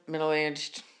of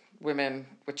middle-aged women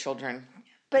with children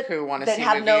But who want to that see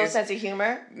have no movies. sense of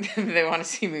humor. They want to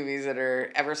see movies that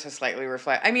are ever so slightly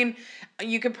reflect. I mean,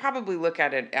 you could probably look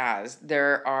at it as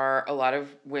there are a lot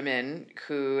of women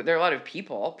there are a lot of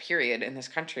people, period, in this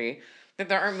country that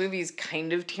there aren't movies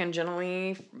kind of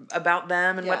tangentially about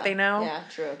them and what they know. Yeah,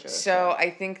 true. So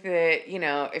I think that,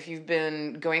 if you've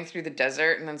been going through the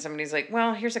desert and then somebody's like,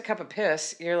 well, here's a cup of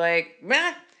piss, you're like,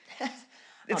 meh,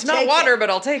 it's I'll not take water, it. but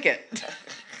I'll take it.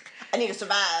 I need to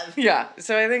survive. Yeah.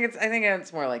 So I think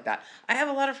it's more like that. I have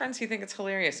a lot of friends who think it's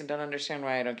hilarious and don't understand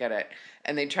why I don't get it.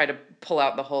 And they try to pull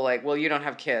out the whole like, well, you don't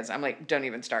have kids. I'm like, don't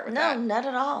even start with that. No, not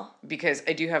at all. Because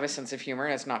I do have a sense of humor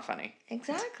and it's not funny.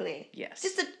 Exactly. Yes.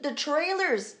 Just the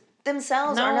trailers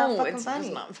themselves are not fucking it's funny.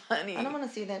 not funny. I don't want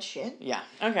to see that shit. Yeah.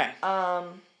 Okay.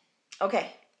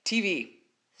 Okay. TV.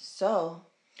 So,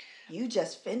 you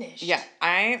just finished. Yeah.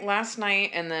 I last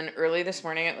night and then early this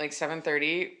morning at like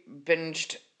 7:30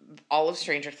 binged all of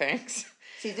Stranger Things.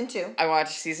 Season 2. I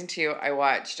watched season 2. I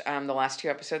watched the last 2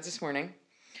 episodes this morning.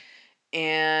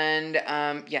 And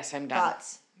yes, I'm done.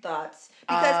 Thoughts.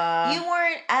 Because you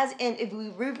weren't if we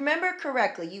remember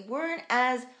correctly, you weren't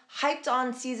as hyped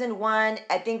on season 1,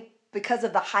 I think because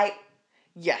of the hype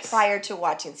Yes. prior to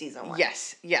watching season 1.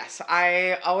 Yes.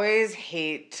 I always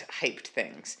hate hyped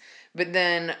things. But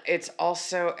then it's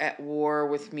also at war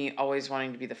with me always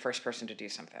wanting to be the first person to do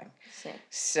something. Same.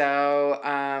 So,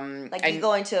 Like you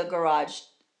going to a garage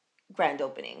grand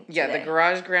opening. Yeah, today. the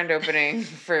garage grand opening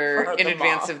For in the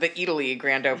advance mall. of the Italy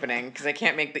grand opening because I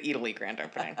can't make the Italy grand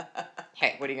opening.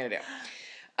 Hey, what are you gonna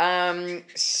do?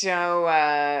 So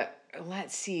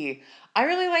let's see. I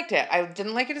really liked it. I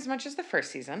didn't like it as much as the first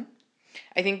season.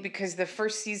 I think because the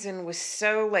first season was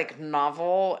so like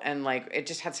novel and like it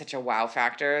just had such a wow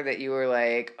factor that you were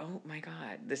like, oh my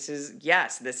God, this is the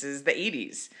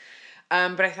 80s.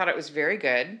 But I thought it was very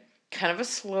good. Kind of a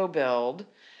slow build.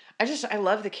 I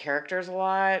love the characters a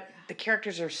lot. The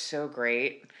characters are so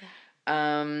great.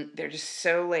 They're just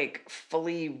so like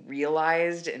fully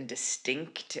realized and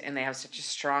distinct and they have such a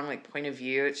strong like point of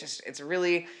view.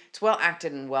 It's well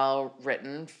acted and well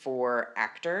written for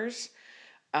actors.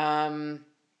 And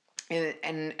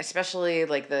especially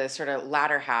like the sort of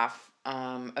latter half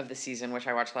of the season, which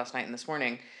I watched last night and this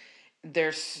morning,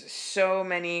 there's so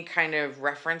many kind of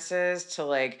references to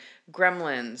like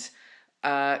Gremlins,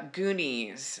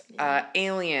 Goonies,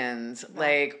 Aliens,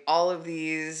 like all of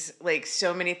these, like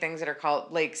so many things that are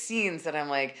called like scenes that I'm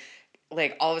like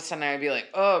all of a sudden I would be like,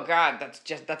 oh God,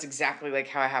 that's exactly like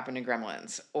how it happened in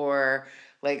Gremlins, or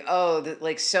like,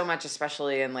 like so much,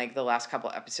 especially in like the last couple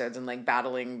episodes and like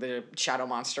battling the shadow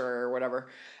monster or whatever.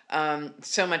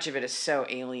 So much of it is so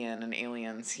alien and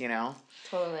aliens,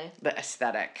 Totally. the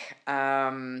aesthetic.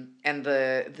 And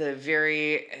the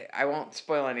very, I won't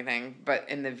spoil anything, but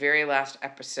in the very last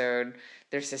episode,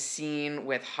 there's a scene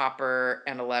with Hopper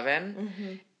and Eleven,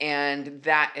 Mm-hmm. and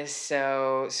that is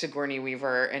so Sigourney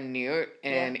Weaver and Newt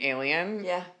in Alien,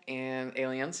 Yeah. and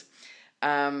Aliens.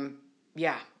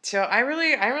 Yeah, so I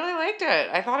really liked it.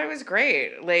 I thought it was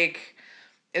great. Like,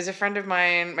 as a friend of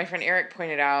mine, my friend Eric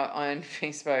pointed out on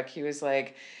Facebook, he was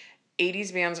like,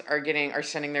 80s bands are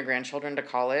sending their grandchildren to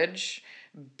college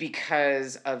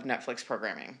because of Netflix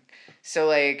programming. So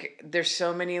like there's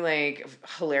so many like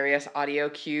hilarious audio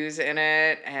cues in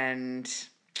it, and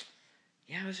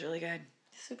yeah, it was really good.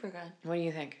 Super good. What do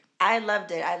you think? I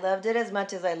loved it. I loved it as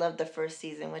much as I loved the first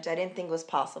season, which I didn't think was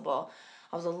possible.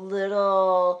 I was a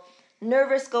little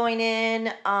nervous going in,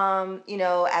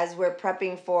 as we're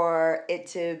prepping for it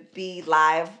to be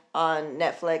live on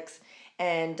Netflix,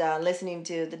 and listening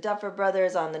to the Duffer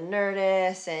Brothers on the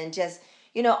Nerdist, and just,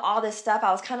 all this stuff.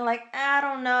 I was kind of like, I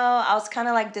don't know. I was kind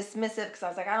of like dismissive, because I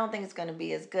was like, I don't think it's going to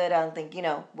be as good. I don't think,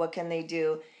 what can they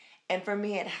do? And for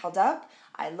me, it held up.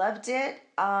 I loved it.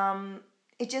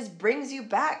 It just brings you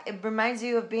back. It reminds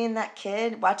you of being that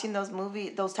kid watching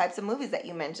those types of movies that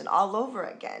you mentioned all over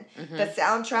again. Mm-hmm. The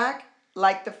soundtrack,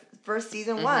 like the first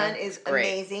season one, is Great.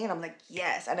 amazing, and I'm like,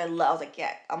 yes, and I was like,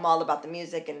 yeah, I'm all about the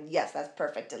music, and yes, that's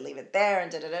perfect to leave it there,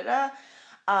 and da da da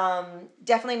da.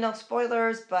 Definitely no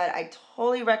spoilers, but I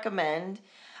totally recommend.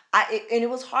 And it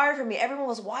was hard for me. Everyone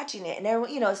was watching it, and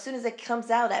everyone, as soon as it comes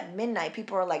out at midnight,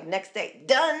 people are like, next day,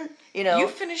 done. You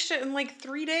finished it in like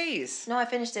 3 days. No, I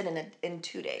finished it in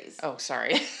 2 days. Oh,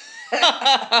 sorry.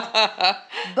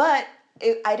 But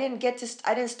I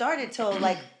didn't start it till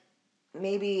like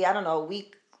maybe, I don't know, a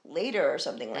week later or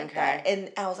something like that.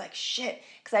 And I was like, shit,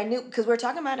 because we were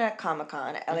talking about it at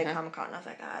Comic-Con, at LA Comic-Con, and I was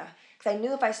like, because I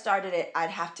knew if I started it, I'd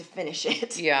have to finish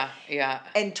it. Yeah.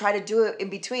 And try to do it in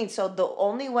between. So the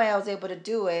only way I was able to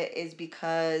do it is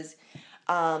because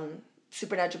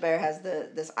Supernatural Bear has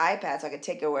this iPad, so I could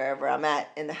take it wherever I'm at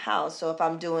in the house. So if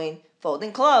I'm doing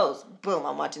folding clothes, boom,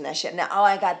 I'm watching that shit. Now,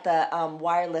 I got the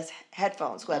wireless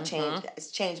headphones, who have it's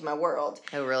changed my world.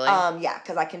 Oh, really? Yeah,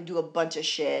 because I can do a bunch of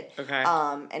shit. Okay.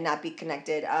 And not be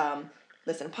connected.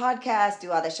 Listen to podcasts,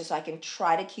 do all that shit, so I can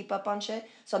try to keep up on shit.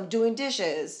 So I'm doing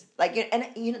dishes, like, and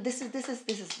this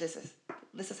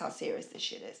is how serious this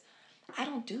shit is. I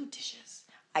don't do dishes.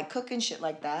 I cook and shit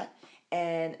like that.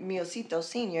 And Miocito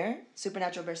Senior,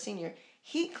 Supernatural Bear Senior,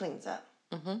 he cleans up.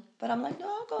 Mm-hmm. But I'm like, no,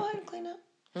 I'll go ahead and clean up.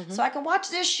 Mm-hmm. So I can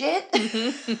watch this shit.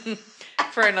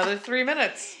 For another 3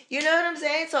 minutes. You know what I'm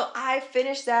saying? So I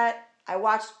finished that. I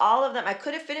watched all of them. I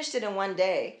could have finished it in one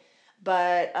day.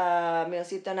 But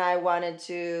Miocito and I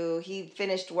he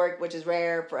finished work, which is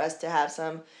rare for us to have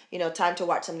some, time to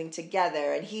watch something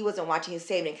together. And he wasn't watching, his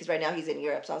saving, because right now he's in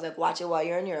Europe. So I was like, watch it while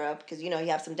you're in Europe, because, you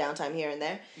have some downtime here and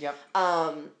there. Yep.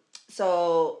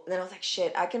 So then I was like,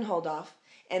 shit, I can hold off.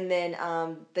 And then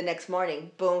the next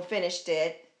morning, boom, finished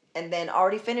it. And then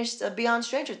already finished Beyond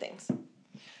Stranger Things.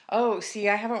 Oh, see,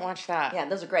 I haven't watched that. Yeah,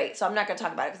 those are great. So I'm not going to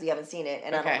talk about it because you haven't seen it,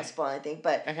 and I don't want to spoil anything.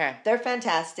 But Okay. They're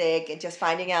fantastic, and just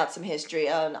finding out some history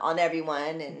on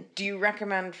everyone. And do you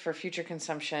recommend for future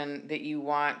consumption that you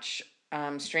watch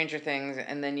Stranger Things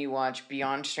and then you watch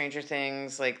Beyond Stranger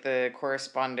Things, like the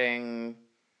corresponding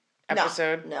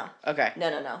episode? No. Okay.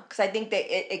 No. Because I think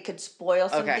that it could spoil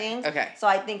some things. Okay. So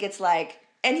I think it's like,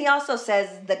 and he also says,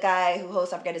 the guy who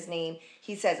hosts, I forget his name,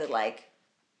 he says it like,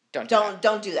 Don't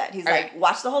do that. He's like,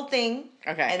 watch the whole thing.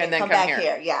 Okay. And then come back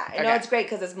here. Yeah. I know it's great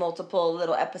because it's multiple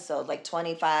little episodes, like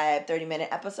 25, 30-minute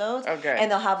episodes. Okay. And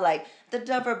they'll have like the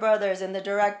Duffer Brothers and the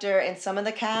director and some of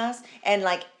the cast. And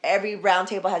like every round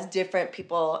table has different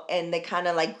people, and they kind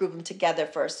of like group them together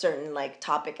for a certain like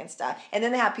topic and stuff. And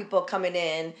then they have people coming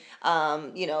in,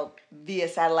 via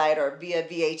satellite or via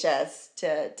VHS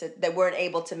to that weren't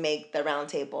able to make the round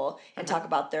table and talk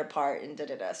about their part and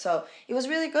da-da-da. So it was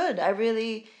really good. I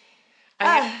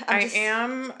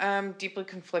am deeply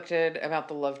conflicted about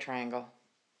the love triangle.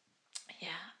 Yeah.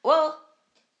 Well,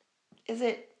 is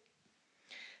it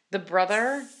the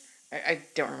brother? I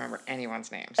don't remember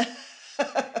anyone's names.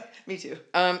 Me too.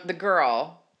 The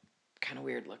girl, kind of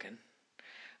weird looking.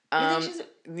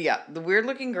 Yeah, the weird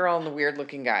looking girl and the weird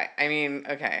looking guy. I mean,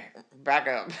 okay, back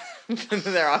up.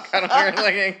 They're all kind of weird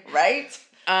looking, right?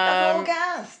 The whole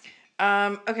cast.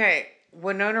 Okay,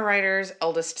 Winona Ryder's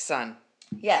eldest son.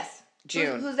 Yes.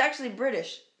 June. Who's actually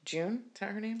British. June? Is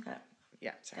that her name?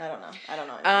 Yeah, sorry. I don't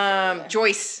know.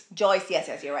 Joyce. Joyce,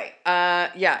 yes, you're right.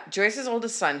 Yeah, Joyce's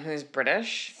oldest son, who's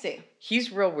British. See.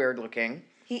 He's real weird looking.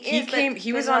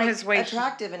 He was on his way.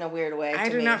 Attractive in a weird way. I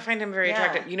do not find him very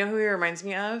attractive. You know who he reminds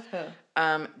me of? Who?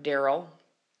 Daryl.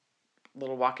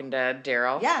 Little Walking Dead,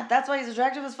 Daryl. Yeah, that's why he's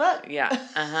attractive as fuck. Yeah,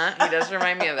 he does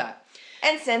remind me of that.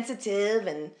 And sensitive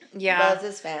and Yeah. loves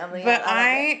his family. But love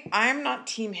it. I'm not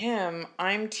team him.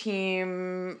 I'm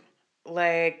team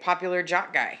like popular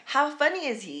jock guy. How funny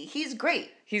is he? He's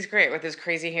great. He's great with his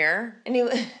crazy hair. And he.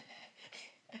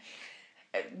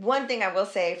 One thing I will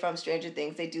say from Stranger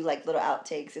Things, they do like little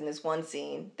outtakes in this one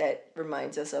scene that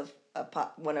reminds us of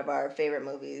one of our favorite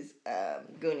movies,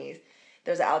 Goonies.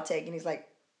 There's an outtake, and he's like,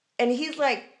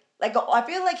 I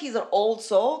feel like he's an old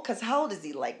soul, because how old is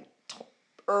he? Like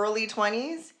early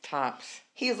 20s? Tops.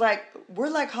 He's like, we're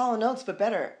like Hall & Oates, but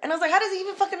better. And I was like, how does he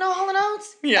even fucking know Hall &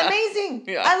 Oates? Yeah. Amazing.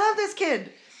 Yeah. I love this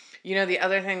kid. You know, the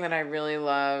other thing that I really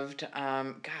loved,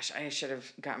 gosh, I should have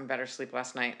gotten better sleep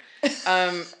last night.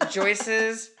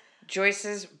 Joyce's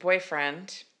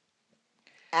boyfriend.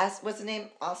 What's his name?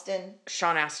 Austin?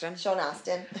 Sean Astin. Sean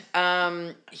Astin.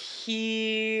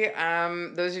 He,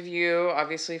 those of you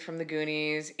obviously from the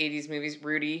Goonies, 80s movies,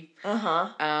 Rudy. Uh-huh.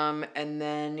 And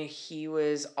then he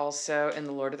was also in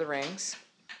The Lord of the Rings.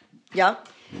 Yep.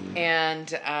 And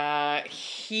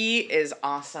he is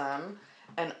awesome.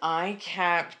 And I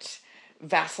kept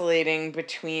vacillating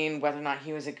between whether or not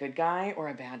he was a good guy or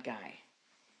a bad guy.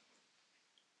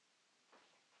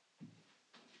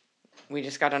 We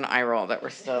just got an eye roll that we're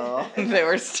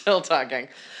still talking.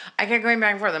 I kept going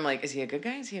back and forth. I'm like, is he a good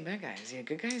guy? Is he a bad guy? Is he a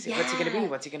good guy? What's he gonna be?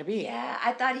 What's he gonna be? Yeah,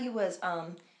 I thought he was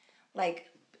like,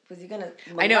 was he gonna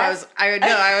molest? I know.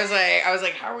 I was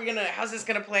like, how's this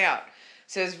gonna play out?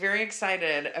 So I was very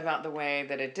excited about the way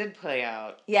that it did play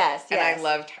out. Yes. And I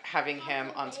loved having him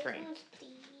on screen.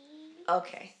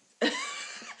 Okay.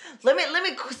 let me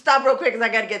stop real quick because I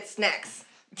gotta get snacks.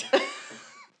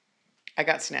 I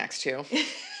got snacks too.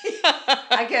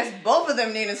 I guess both of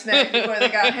them need a snack before they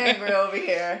got hangry over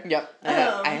here. Yep,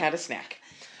 I had a snack.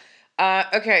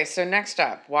 Okay, so next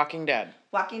up, Walking Dead.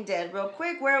 Walking Dead, real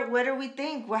quick. What do we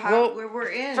think? Where we're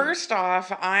in? First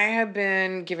off, I have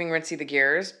been giving Ritzy the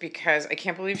gears because I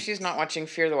can't believe she's not watching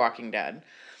Fear the Walking Dead,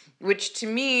 which to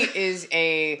me is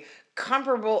a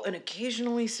comparable and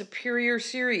occasionally superior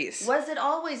series. Was it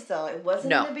always though? It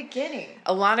wasn't in the beginning.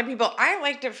 A lot of people, I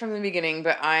liked it from the beginning,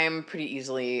 but I'm pretty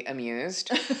easily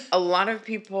amused. A lot of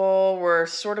people were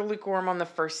sort of lukewarm on the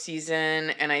first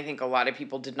season, and I think a lot of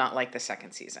people did not like the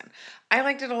second season. I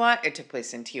liked it a lot. It took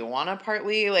place in Tijuana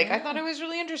partly. I thought it was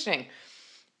really interesting.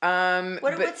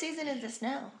 What season is this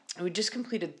now? We just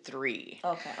completed 3.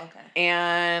 Okay.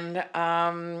 And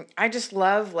I just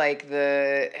love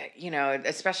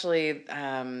especially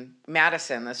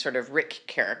Madison, the sort of Rick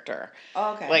character.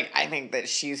 Okay. I think that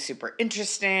she's super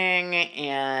interesting,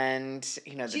 and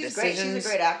the decisions. Great. She's a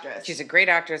great actress. She's a great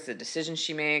actress. The decisions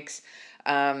she makes.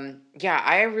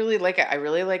 I really like it. I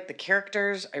really like the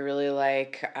characters. I really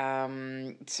like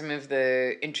some of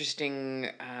the interesting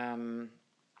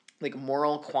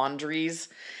moral quandaries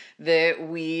that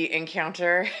we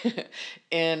encounter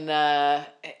in that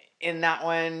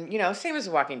one, same as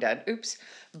Walking Dead. Oops.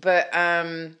 But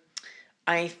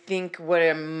I think what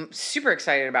I'm super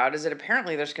excited about is that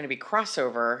apparently there's going to be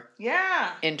crossover.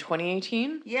 Yeah. In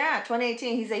 2018. Yeah,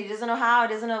 2018. He said he doesn't know how,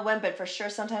 he doesn't know when, but for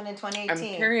sure sometime in 2018.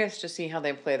 I'm curious to see how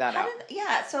they play that out.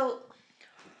 So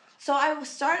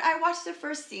I watched the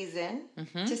first season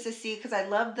just to see, because I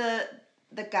love the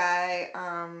guy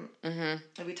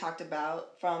that we talked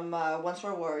about from Once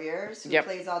Were Warriors, who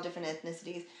plays all different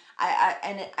ethnicities.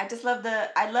 I just love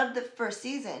I love the first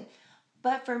season.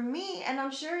 But for me, and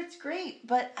I'm sure it's great,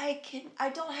 but I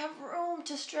don't have room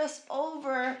to stress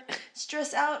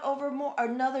out over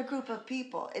another group of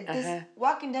people. This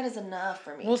Walking Dead is enough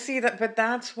for me. We'll see that, but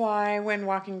that's why when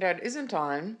Walking Dead isn't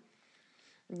on,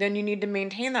 then you need to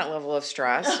maintain that level of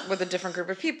stress with a different group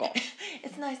of people.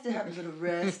 It's nice to have a little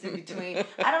rest in between.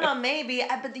 I don't know, maybe,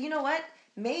 but you know what?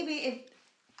 Maybe if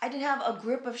I didn't have a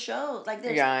grip of shows, I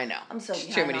know. I'm so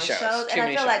behind too many on shows. And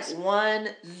I feel like one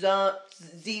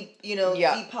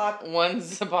one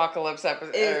Zopocalypse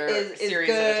episode is series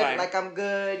good. at a time. I'm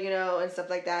good, and stuff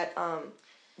like that.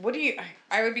 What do you?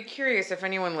 I would be curious if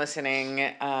anyone listening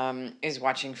is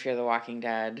watching Fear the Walking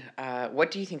Dead.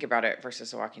 What do you think about it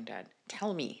versus The Walking Dead?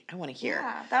 Tell me. I want to hear.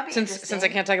 Yeah, that'd be interesting. Since I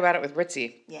can't talk about it with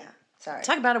Ritzy. Yeah, sorry.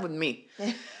 Talk about it with me.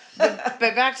 but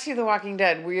back to The Walking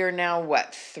Dead. We are now,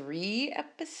 3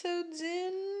 episodes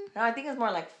in? No, I think it's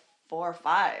more like 4 or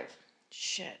 5.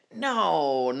 Shit.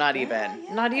 No, not even.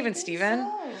 Yeah, not even, Steven.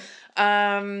 So.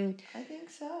 I think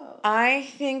so. I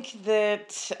think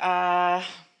that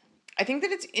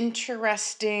it's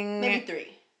interesting. Maybe 3.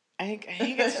 I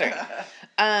think it's 3.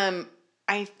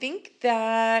 I think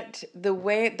that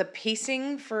the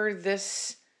pacing for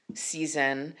this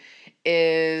season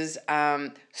is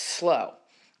slow.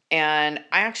 And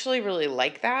I actually really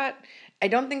like that. I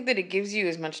don't think that it gives you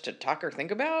as much to talk or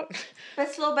think about. But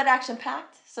it's a little bit action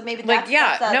packed. So maybe Like,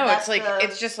 that's it's like, the,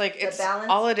 it's just like, the it's, balance.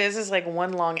 all it is like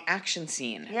one long action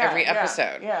scene every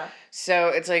episode. Yeah. So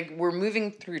it's like, we're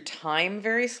moving through time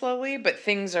very slowly, but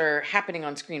things are happening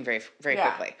on screen very, very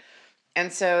quickly.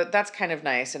 And so that's kind of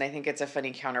nice, and I think it's a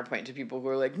funny counterpoint to people who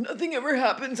are like, nothing ever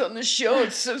happens on the show,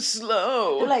 it's so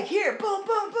slow. They're like, here, boom,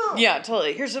 boom, boom. Yeah,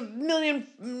 totally. Here's a million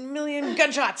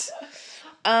gunshots.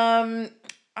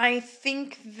 I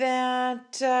think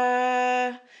that,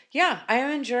 I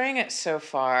am enjoying it so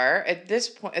far. At this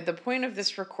point, at the point of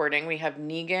this recording, we have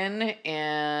Negan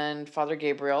and Father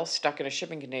Gabriel stuck in a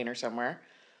shipping container somewhere.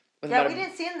 We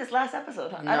didn't see him this last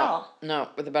episode at all. No,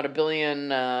 with about a billion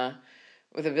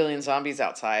zombies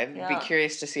outside. Yeah. Be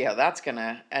curious to see how that's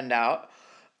gonna end out.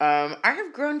 I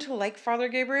have grown to like Father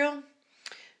Gabriel.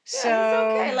 So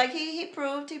he's okay. Like he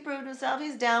proved himself.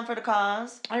 He's down for the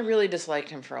cause. I really disliked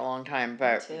him for a long time,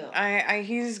 but Me too.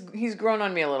 he's grown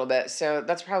on me a little bit, so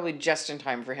that's probably just in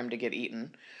time for him to get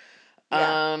eaten.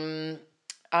 Yeah.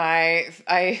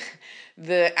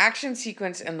 The action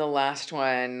sequence in the last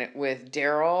one with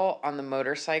Daryl on the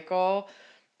motorcycle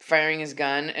firing his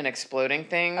gun and exploding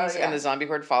things and the zombie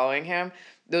horde following him,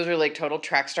 those were like total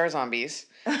track star zombies.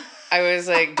 I was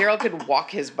like, Daryl could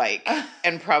walk his bike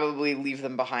and probably leave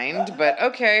them behind, but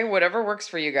okay, whatever works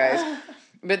for you guys.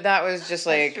 But that was just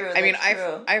like,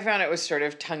 I found it was sort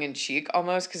of tongue in cheek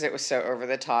almost because it was so over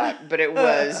the top, but it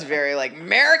was very like,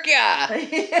 America!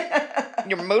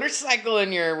 Your motorcycle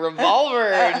and your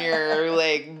revolver and you're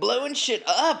like blowing shit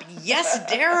up. Yes,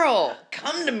 Daryl,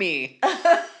 come to me.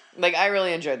 Like, I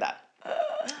really enjoyed that.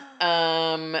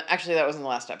 Actually, that wasn't the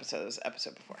last episode. It was the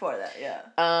episode before. Before that, yeah.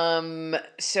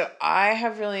 So I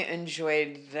have really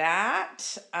enjoyed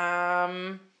that. I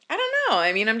don't know.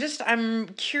 I mean, I'm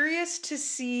curious to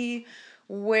see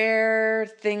where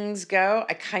things go.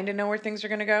 I kind of know where things are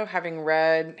going to go. I don't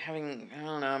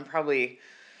know,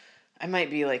 I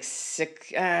might be like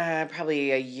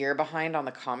probably a year behind on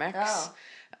the comics. Oh.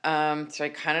 So I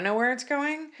kind of know where it's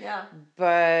going. Yeah.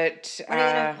 But when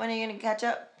are you gonna catch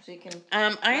up so you can?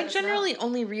 I generally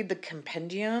only read the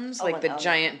compendiums, like the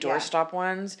giant doorstop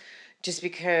ones, just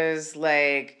because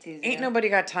like ain't nobody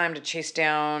got time to chase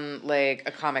down like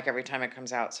a comic every time it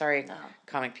comes out. Sorry,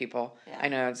 comic people. Yeah. I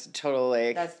know it's total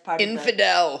like that's part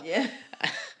infidel. Of yeah.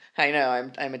 I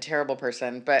know I'm a terrible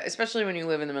person, but especially when you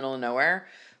live in the middle of nowhere,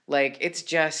 like it's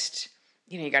just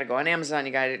you got to go on Amazon.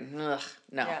 You got to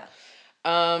no. Yeah.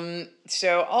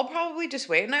 So I'll probably just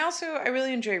wait. And I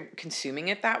really enjoy consuming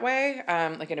it that way,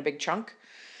 like in a big chunk.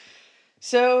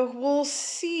 So we'll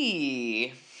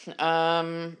see.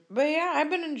 But yeah,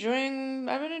 I've been enjoying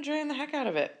the heck out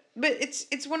of it. But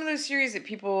it's one of those series that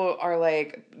people are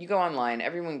like, you go online,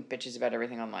 everyone bitches about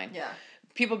everything online. Yeah.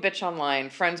 People bitch online,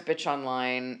 friends bitch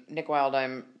online. Nick Wilde,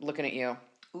 I'm looking at you.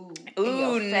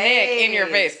 Ooh, Nick, in your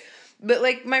face. But,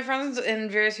 like, my friends and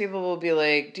various people will be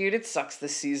like, dude, it sucks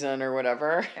this season or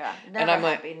whatever. Yeah,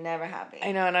 never happy.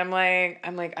 I know, and I'm like,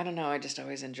 I don't know, I just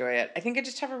always enjoy it. I think I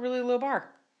just have a really low bar.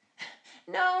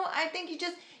 No, I think I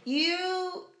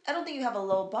don't think you have a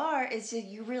low bar, it's just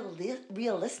you're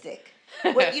realistic.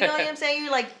 You know what I'm saying?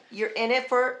 You're in it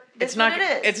for it's not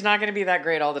going to be that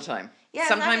great all the time. Yeah,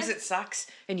 sometimes it sucks,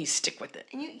 and you stick with it.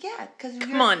 And because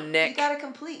Come on, Nick. You gotta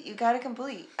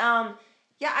complete.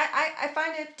 Yeah, I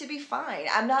find it to be fine.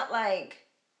 I'm not like...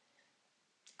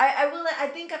 I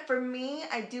think for me,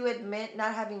 I do admit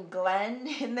not having Glenn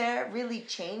in there really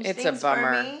changed things for me. It's a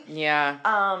bummer.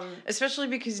 Yeah. Especially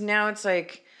because now it's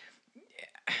like...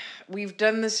 We've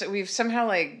done this... We've somehow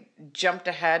like jumped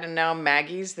ahead and now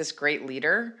Maggie's this great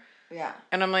leader. Yeah.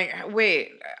 And I'm like,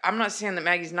 wait, I'm not saying that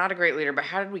Maggie's not a great leader, but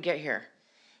how did we get here?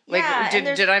 Like,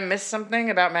 did I miss something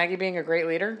about Maggie being a great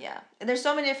leader? Yeah. And there's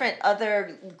so many different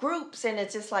other groups, and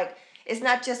it's just like, it's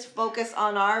not just focused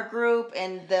on our group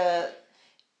and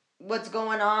what's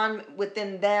going on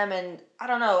within them, and I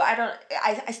don't know.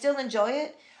 I still enjoy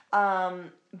it,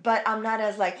 but I'm not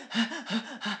as like,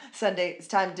 Sunday, it's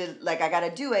time to, like, I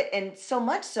gotta do it. And so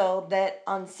much so that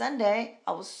on Sunday,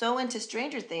 I was so into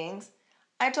Stranger Things,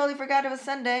 I totally forgot it was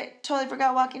Sunday, totally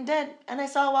forgot Walking Dead, and I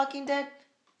saw Walking Dead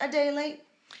a day late.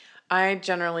 I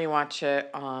generally watch it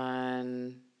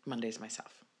on Mondays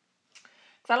myself.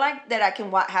 Because I like that I can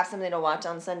have something to watch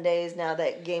on Sundays now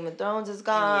that Game of Thrones is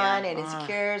gone and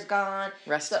Insecure is gone.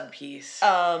 Rest in peace.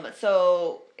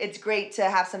 So it's great to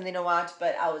have something to watch,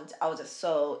 but I was just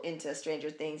so into Stranger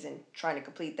Things and trying to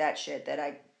complete that shit that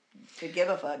I could give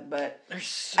a fuck. But there's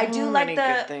so many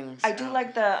good things. I do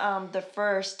like the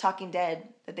first Talking Dead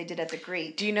that they did at the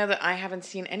Greek. Do you know that I haven't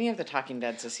seen any of the Talking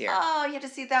Deads this year? Oh, you have to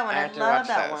see that one. I love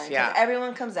that one. Yeah.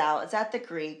 Everyone comes out. It's at the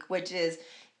Greek, which is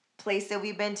place that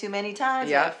we've been to many times.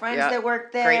 Yeah, We have friends yeah. that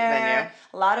work there. Great venue.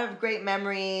 A lot of great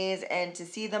memories, and to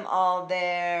see them all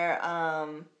there,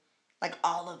 like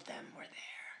all of them were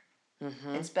there.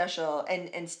 Mm-hmm. And special.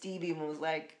 And Steve even was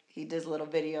like, he does a little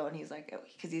video, and he's like,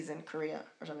 because he's in Korea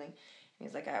or something. And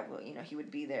he's like, I will, he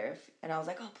would be there. And I was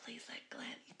like, oh, please let Glenn,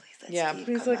 please let Steve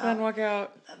please come let Glenn out. walk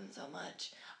out. Love him so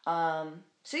much.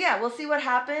 So yeah, we'll see what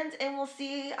happens, and we'll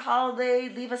see how they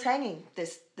leave us hanging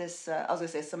this I was gonna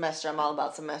say semester. I'm all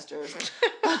about semesters.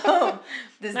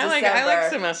 This I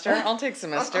like semester. I'll take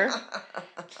semester.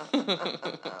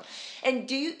 And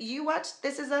do you watch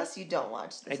This Is Us? You don't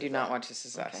watch This I do Is not Us. watch This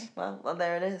Is Us. Okay, well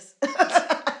there it is.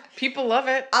 People love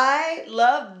it. I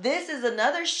love This Is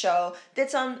another show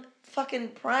that's on fucking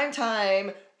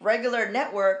primetime regular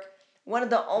network. One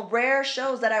of the rare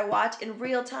shows that I watch in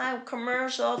real time,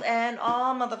 commercials and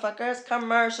all, motherfuckers,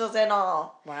 commercials and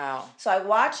all. Wow. So I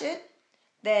watch it,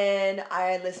 then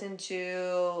I listen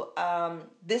to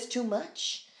This Too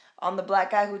Much on the Black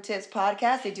Guy Who Tips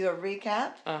podcast. They do a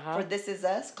recap for This Is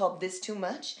Us called This Too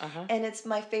Much. And it's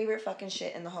my favorite fucking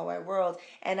shit in the whole wide world.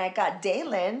 And I got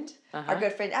Dayland, our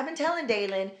good friend. I've been telling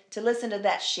Dayland to listen to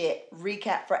that shit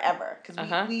recap forever.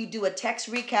 Because we do a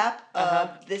text recap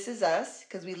of This Is Us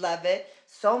because we love it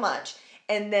so much.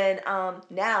 And then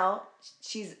now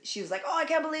she was like, oh, I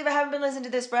can't believe I haven't been listening to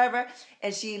this forever.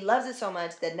 And she loves it so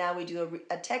much that now we do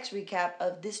a text recap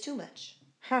of This Too Much.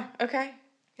 Huh, okay.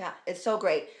 Yeah, it's so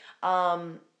great.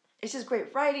 It's just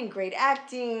great writing, great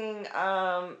acting.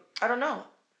 I don't know.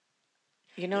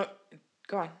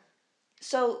 Go on.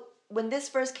 So when this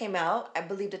first came out, I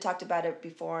believe I talked about it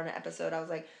before in an episode. I was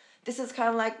like, this is kind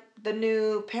of like the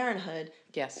new Parenthood.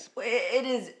 Yes. It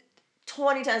is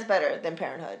 20 times better than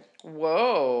Parenthood.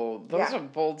 Whoa, that's a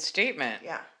bold statement.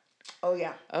 Yeah. Oh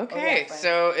yeah. Okay, friends.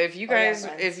 so if you guys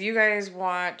friends.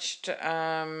 watched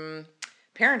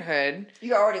Parenthood,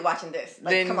 you're already watching this.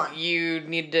 Like, then come on. you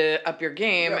need to up your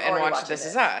game You're and already watch watching This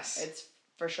Is Us. It's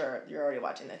for sure. You're already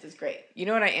watching this. It's great. You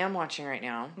know what I am watching right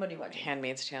now? What are you watching?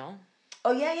 Handmaid's Tale.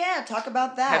 Oh yeah. Talk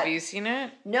about that. Have you seen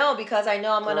it? No, because I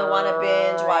know I'm gonna want to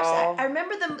binge watch that. I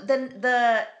remember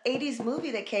the 80s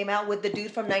movie that came out with the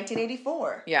dude from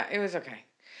 1984. Yeah, it was okay.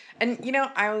 And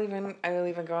I will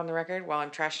even go on the record while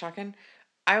I'm trash talking.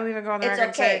 I will even go on the record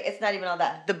and say it's not even all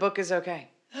that. the book is okay.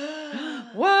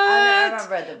 What? I haven't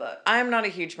read the book. I'm not a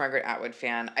huge Margaret Atwood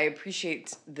fan. I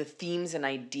appreciate the themes and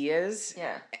ideas.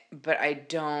 Yeah. But I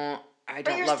don't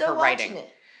But you're love still her writing. watching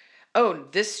it. Oh,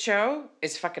 this show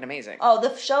is fucking amazing. Oh,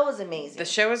 the show is amazing. The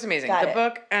show is amazing. Got the it.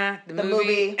 book, the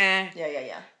movie,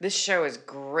 Yeah. This show is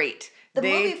great. The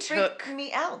movie freaked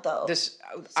me out though. This,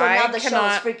 so now the show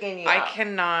is freaking you out. I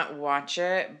cannot watch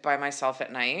it by myself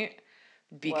at night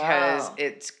because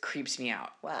it creeps me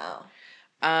out. Wow.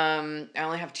 I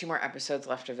only have 2 more episodes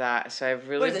left of that, so I've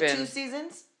really been 2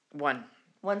 seasons? 1.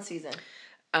 1 season.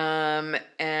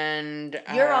 And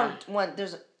you're on one.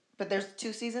 But there's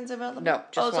 2 seasons available? No,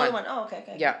 just one. It's only one. Oh,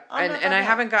 okay. Yeah, and I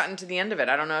haven't gotten to the end of it.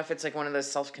 I don't know if it's like one of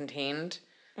those self-contained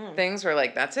things where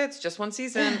like that's it, it's just 1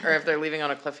 season, or if they're leaving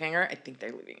on a cliffhanger. I think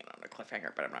they're leaving it on a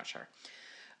cliffhanger, but I'm not sure.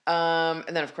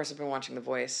 And then of course I've been watching The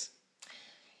Voice.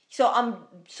 So I'm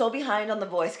so behind on The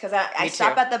Voice because I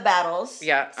stop at the battles.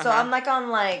 Yeah. So I'm like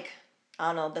on I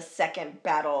don't know, the second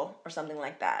battle or something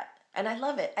like that. And I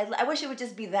love it. I wish it would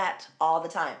just be that all the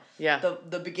time. Yeah.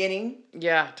 The beginning.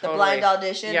 Yeah, totally. The blind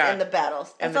auditions and the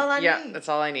battles. That's all I need. Yeah, that's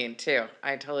all I need too.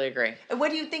 I totally agree. And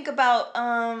what do you think about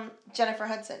Jennifer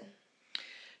Hudson?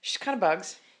 She's kind of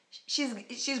bugs.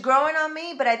 She's growing on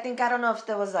me, but I don't know if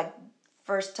there was like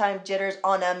first time jitters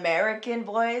on American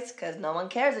Voice because no one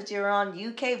cares that you're on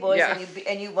UK Voice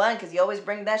and you won because you always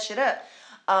bring that shit up.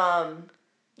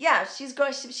 Yeah, she's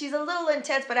going. She's a little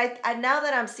intense, but I now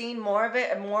that I'm seeing more of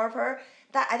it and more of her,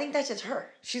 I think that's just her.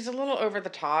 She's a little over the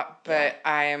top, but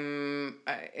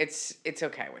it's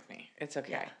okay with me. It's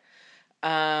okay.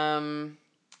 Yeah.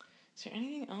 Is there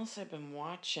anything else I've been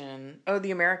watching? Oh,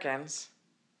 The Americans.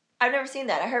 I've never seen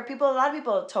that. I heard a lot of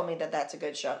people told me that that's a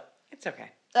good show. It's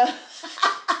okay.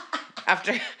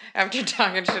 After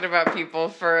talking shit about people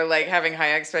for like having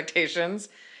high expectations,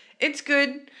 it's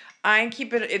good.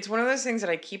 It's one of those things that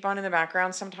I keep on in the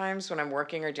background sometimes when I'm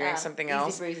working or doing something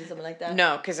else. Easy breezy, something like that.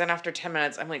 No, because then after 10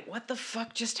 minutes, I'm like, what the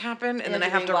fuck just happened? And then I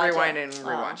have to rewind it and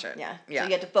rewatch it. Yeah. So you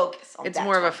get to focus on that. It's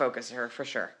more of a focuser, for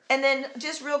sure. And then,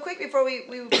 just real quick before we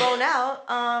go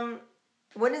now,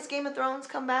 when does Game of Thrones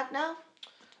come back now?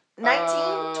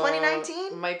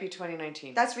 2019? Might be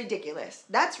 2019. That's ridiculous.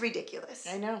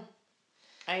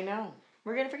 I know.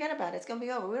 We're going to forget about it. It's going to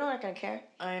be over. We're not going to care.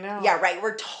 I know. Yeah, right.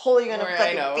 We're totally going to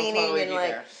fucking we'll fiending totally and be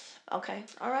like... there. Okay.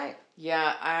 All right.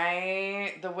 Yeah,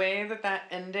 the way that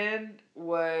ended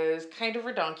was kind of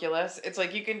redonkulous. It's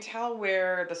like you can tell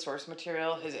where the source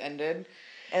material has ended.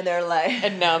 And they're like...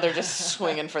 And now they're just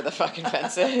swinging for the fucking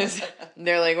fences.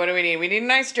 They're like, what do we need? We need an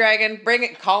ice dragon. Bring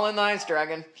it. Call in the ice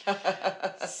dragon.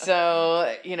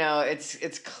 So,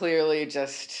 it's clearly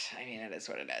just, I mean, it is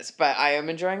what it is. But I am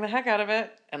enjoying the heck out of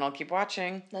it, and I'll keep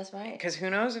watching. That's right. Because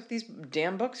who knows if these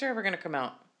damn books are ever going to come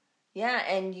out. Yeah,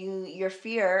 and your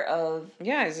fear of...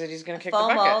 Yeah, is that he's going to kick FOMO,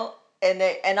 the bucket.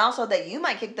 And also that you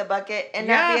might kick the bucket and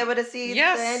not be able to see the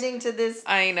ending to this.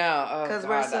 I know. Oh, God,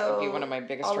 we're so that would be one of my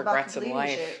biggest regrets in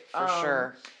life, for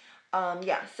sure.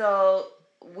 Yeah, so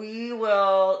we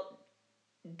will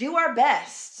do our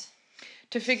best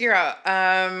to figure out.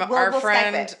 Our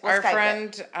friend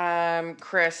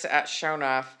Chris at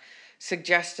Shonuff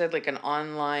suggested like an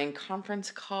online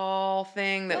conference call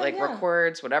thing that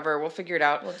records whatever. We'll figure it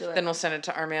out. We'll do it. Then we'll send it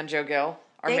to our man Joe Gill.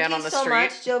 Thank you so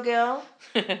much, Joe Gill.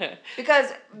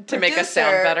 Because to make us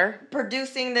sound better.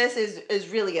 Producing this is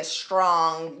really a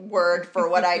strong word for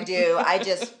what I do. I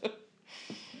just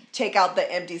take out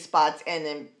the empty spots and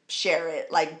then share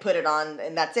it, like put it on,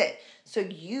 and that's it. So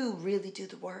you really do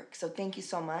the work. So thank you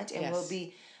so much. And we'll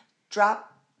be drop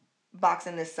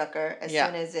boxing this sucker as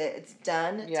soon as it's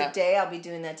done. Yeah. Today, I'll be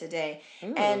doing that today.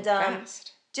 Ooh, and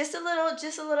fast. Just a little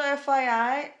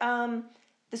FYI.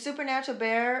 The Supernatural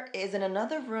Bear is in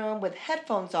another room with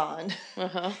headphones on.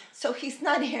 Uh-huh. So he's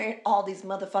not hearing all these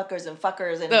motherfuckers and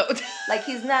fuckers. And like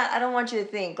he's not, I don't want you to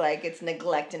think like it's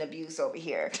neglect and abuse over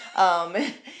here.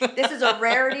 This is a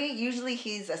rarity. Usually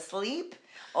he's asleep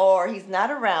or he's not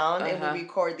around and we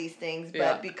record these things.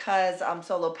 But because I'm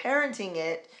solo parenting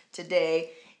it today,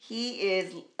 he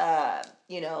is,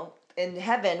 in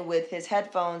heaven with his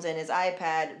headphones and his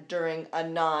iPad during a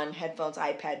non-headphones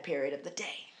iPad period of the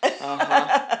day.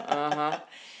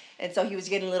 And so he was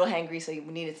getting a little hangry, so he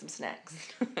needed some snacks.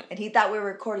 And he thought we were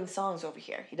recording songs over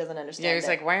here. He doesn't understand. Yeah, he's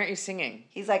like, "Why aren't you singing?"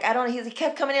 He's like, "I don't." He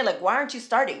kept coming in like, "Why aren't you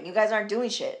starting? You guys aren't doing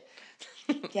shit."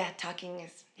 Yeah, talking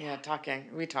is. Yeah,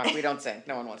 talking. We talk. We don't sing.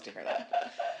 No one wants to hear that.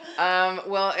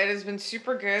 Well, it has been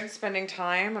super good spending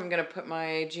time. I'm gonna put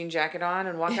my jean jacket on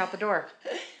and walk out the door.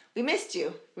 We missed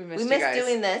you. We missed you guys.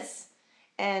 Doing this.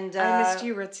 And I missed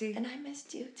you, Ritzy. And I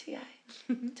missed you, T.I.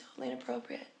 Totally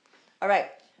inappropriate. All right.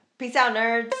 Peace out,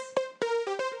 nerds.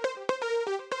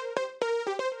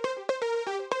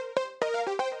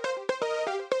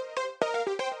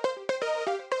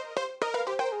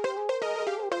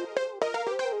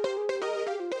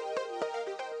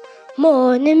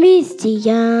 Morning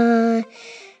Mystia,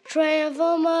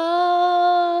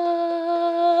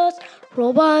 Transformers,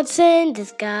 robots in the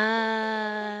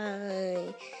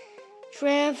sky.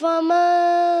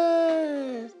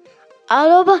 Transformers,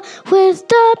 Autobot with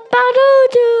the battle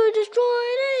to destroy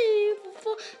the evil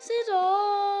forces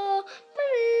all.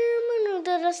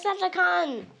 The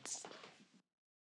Decepticon.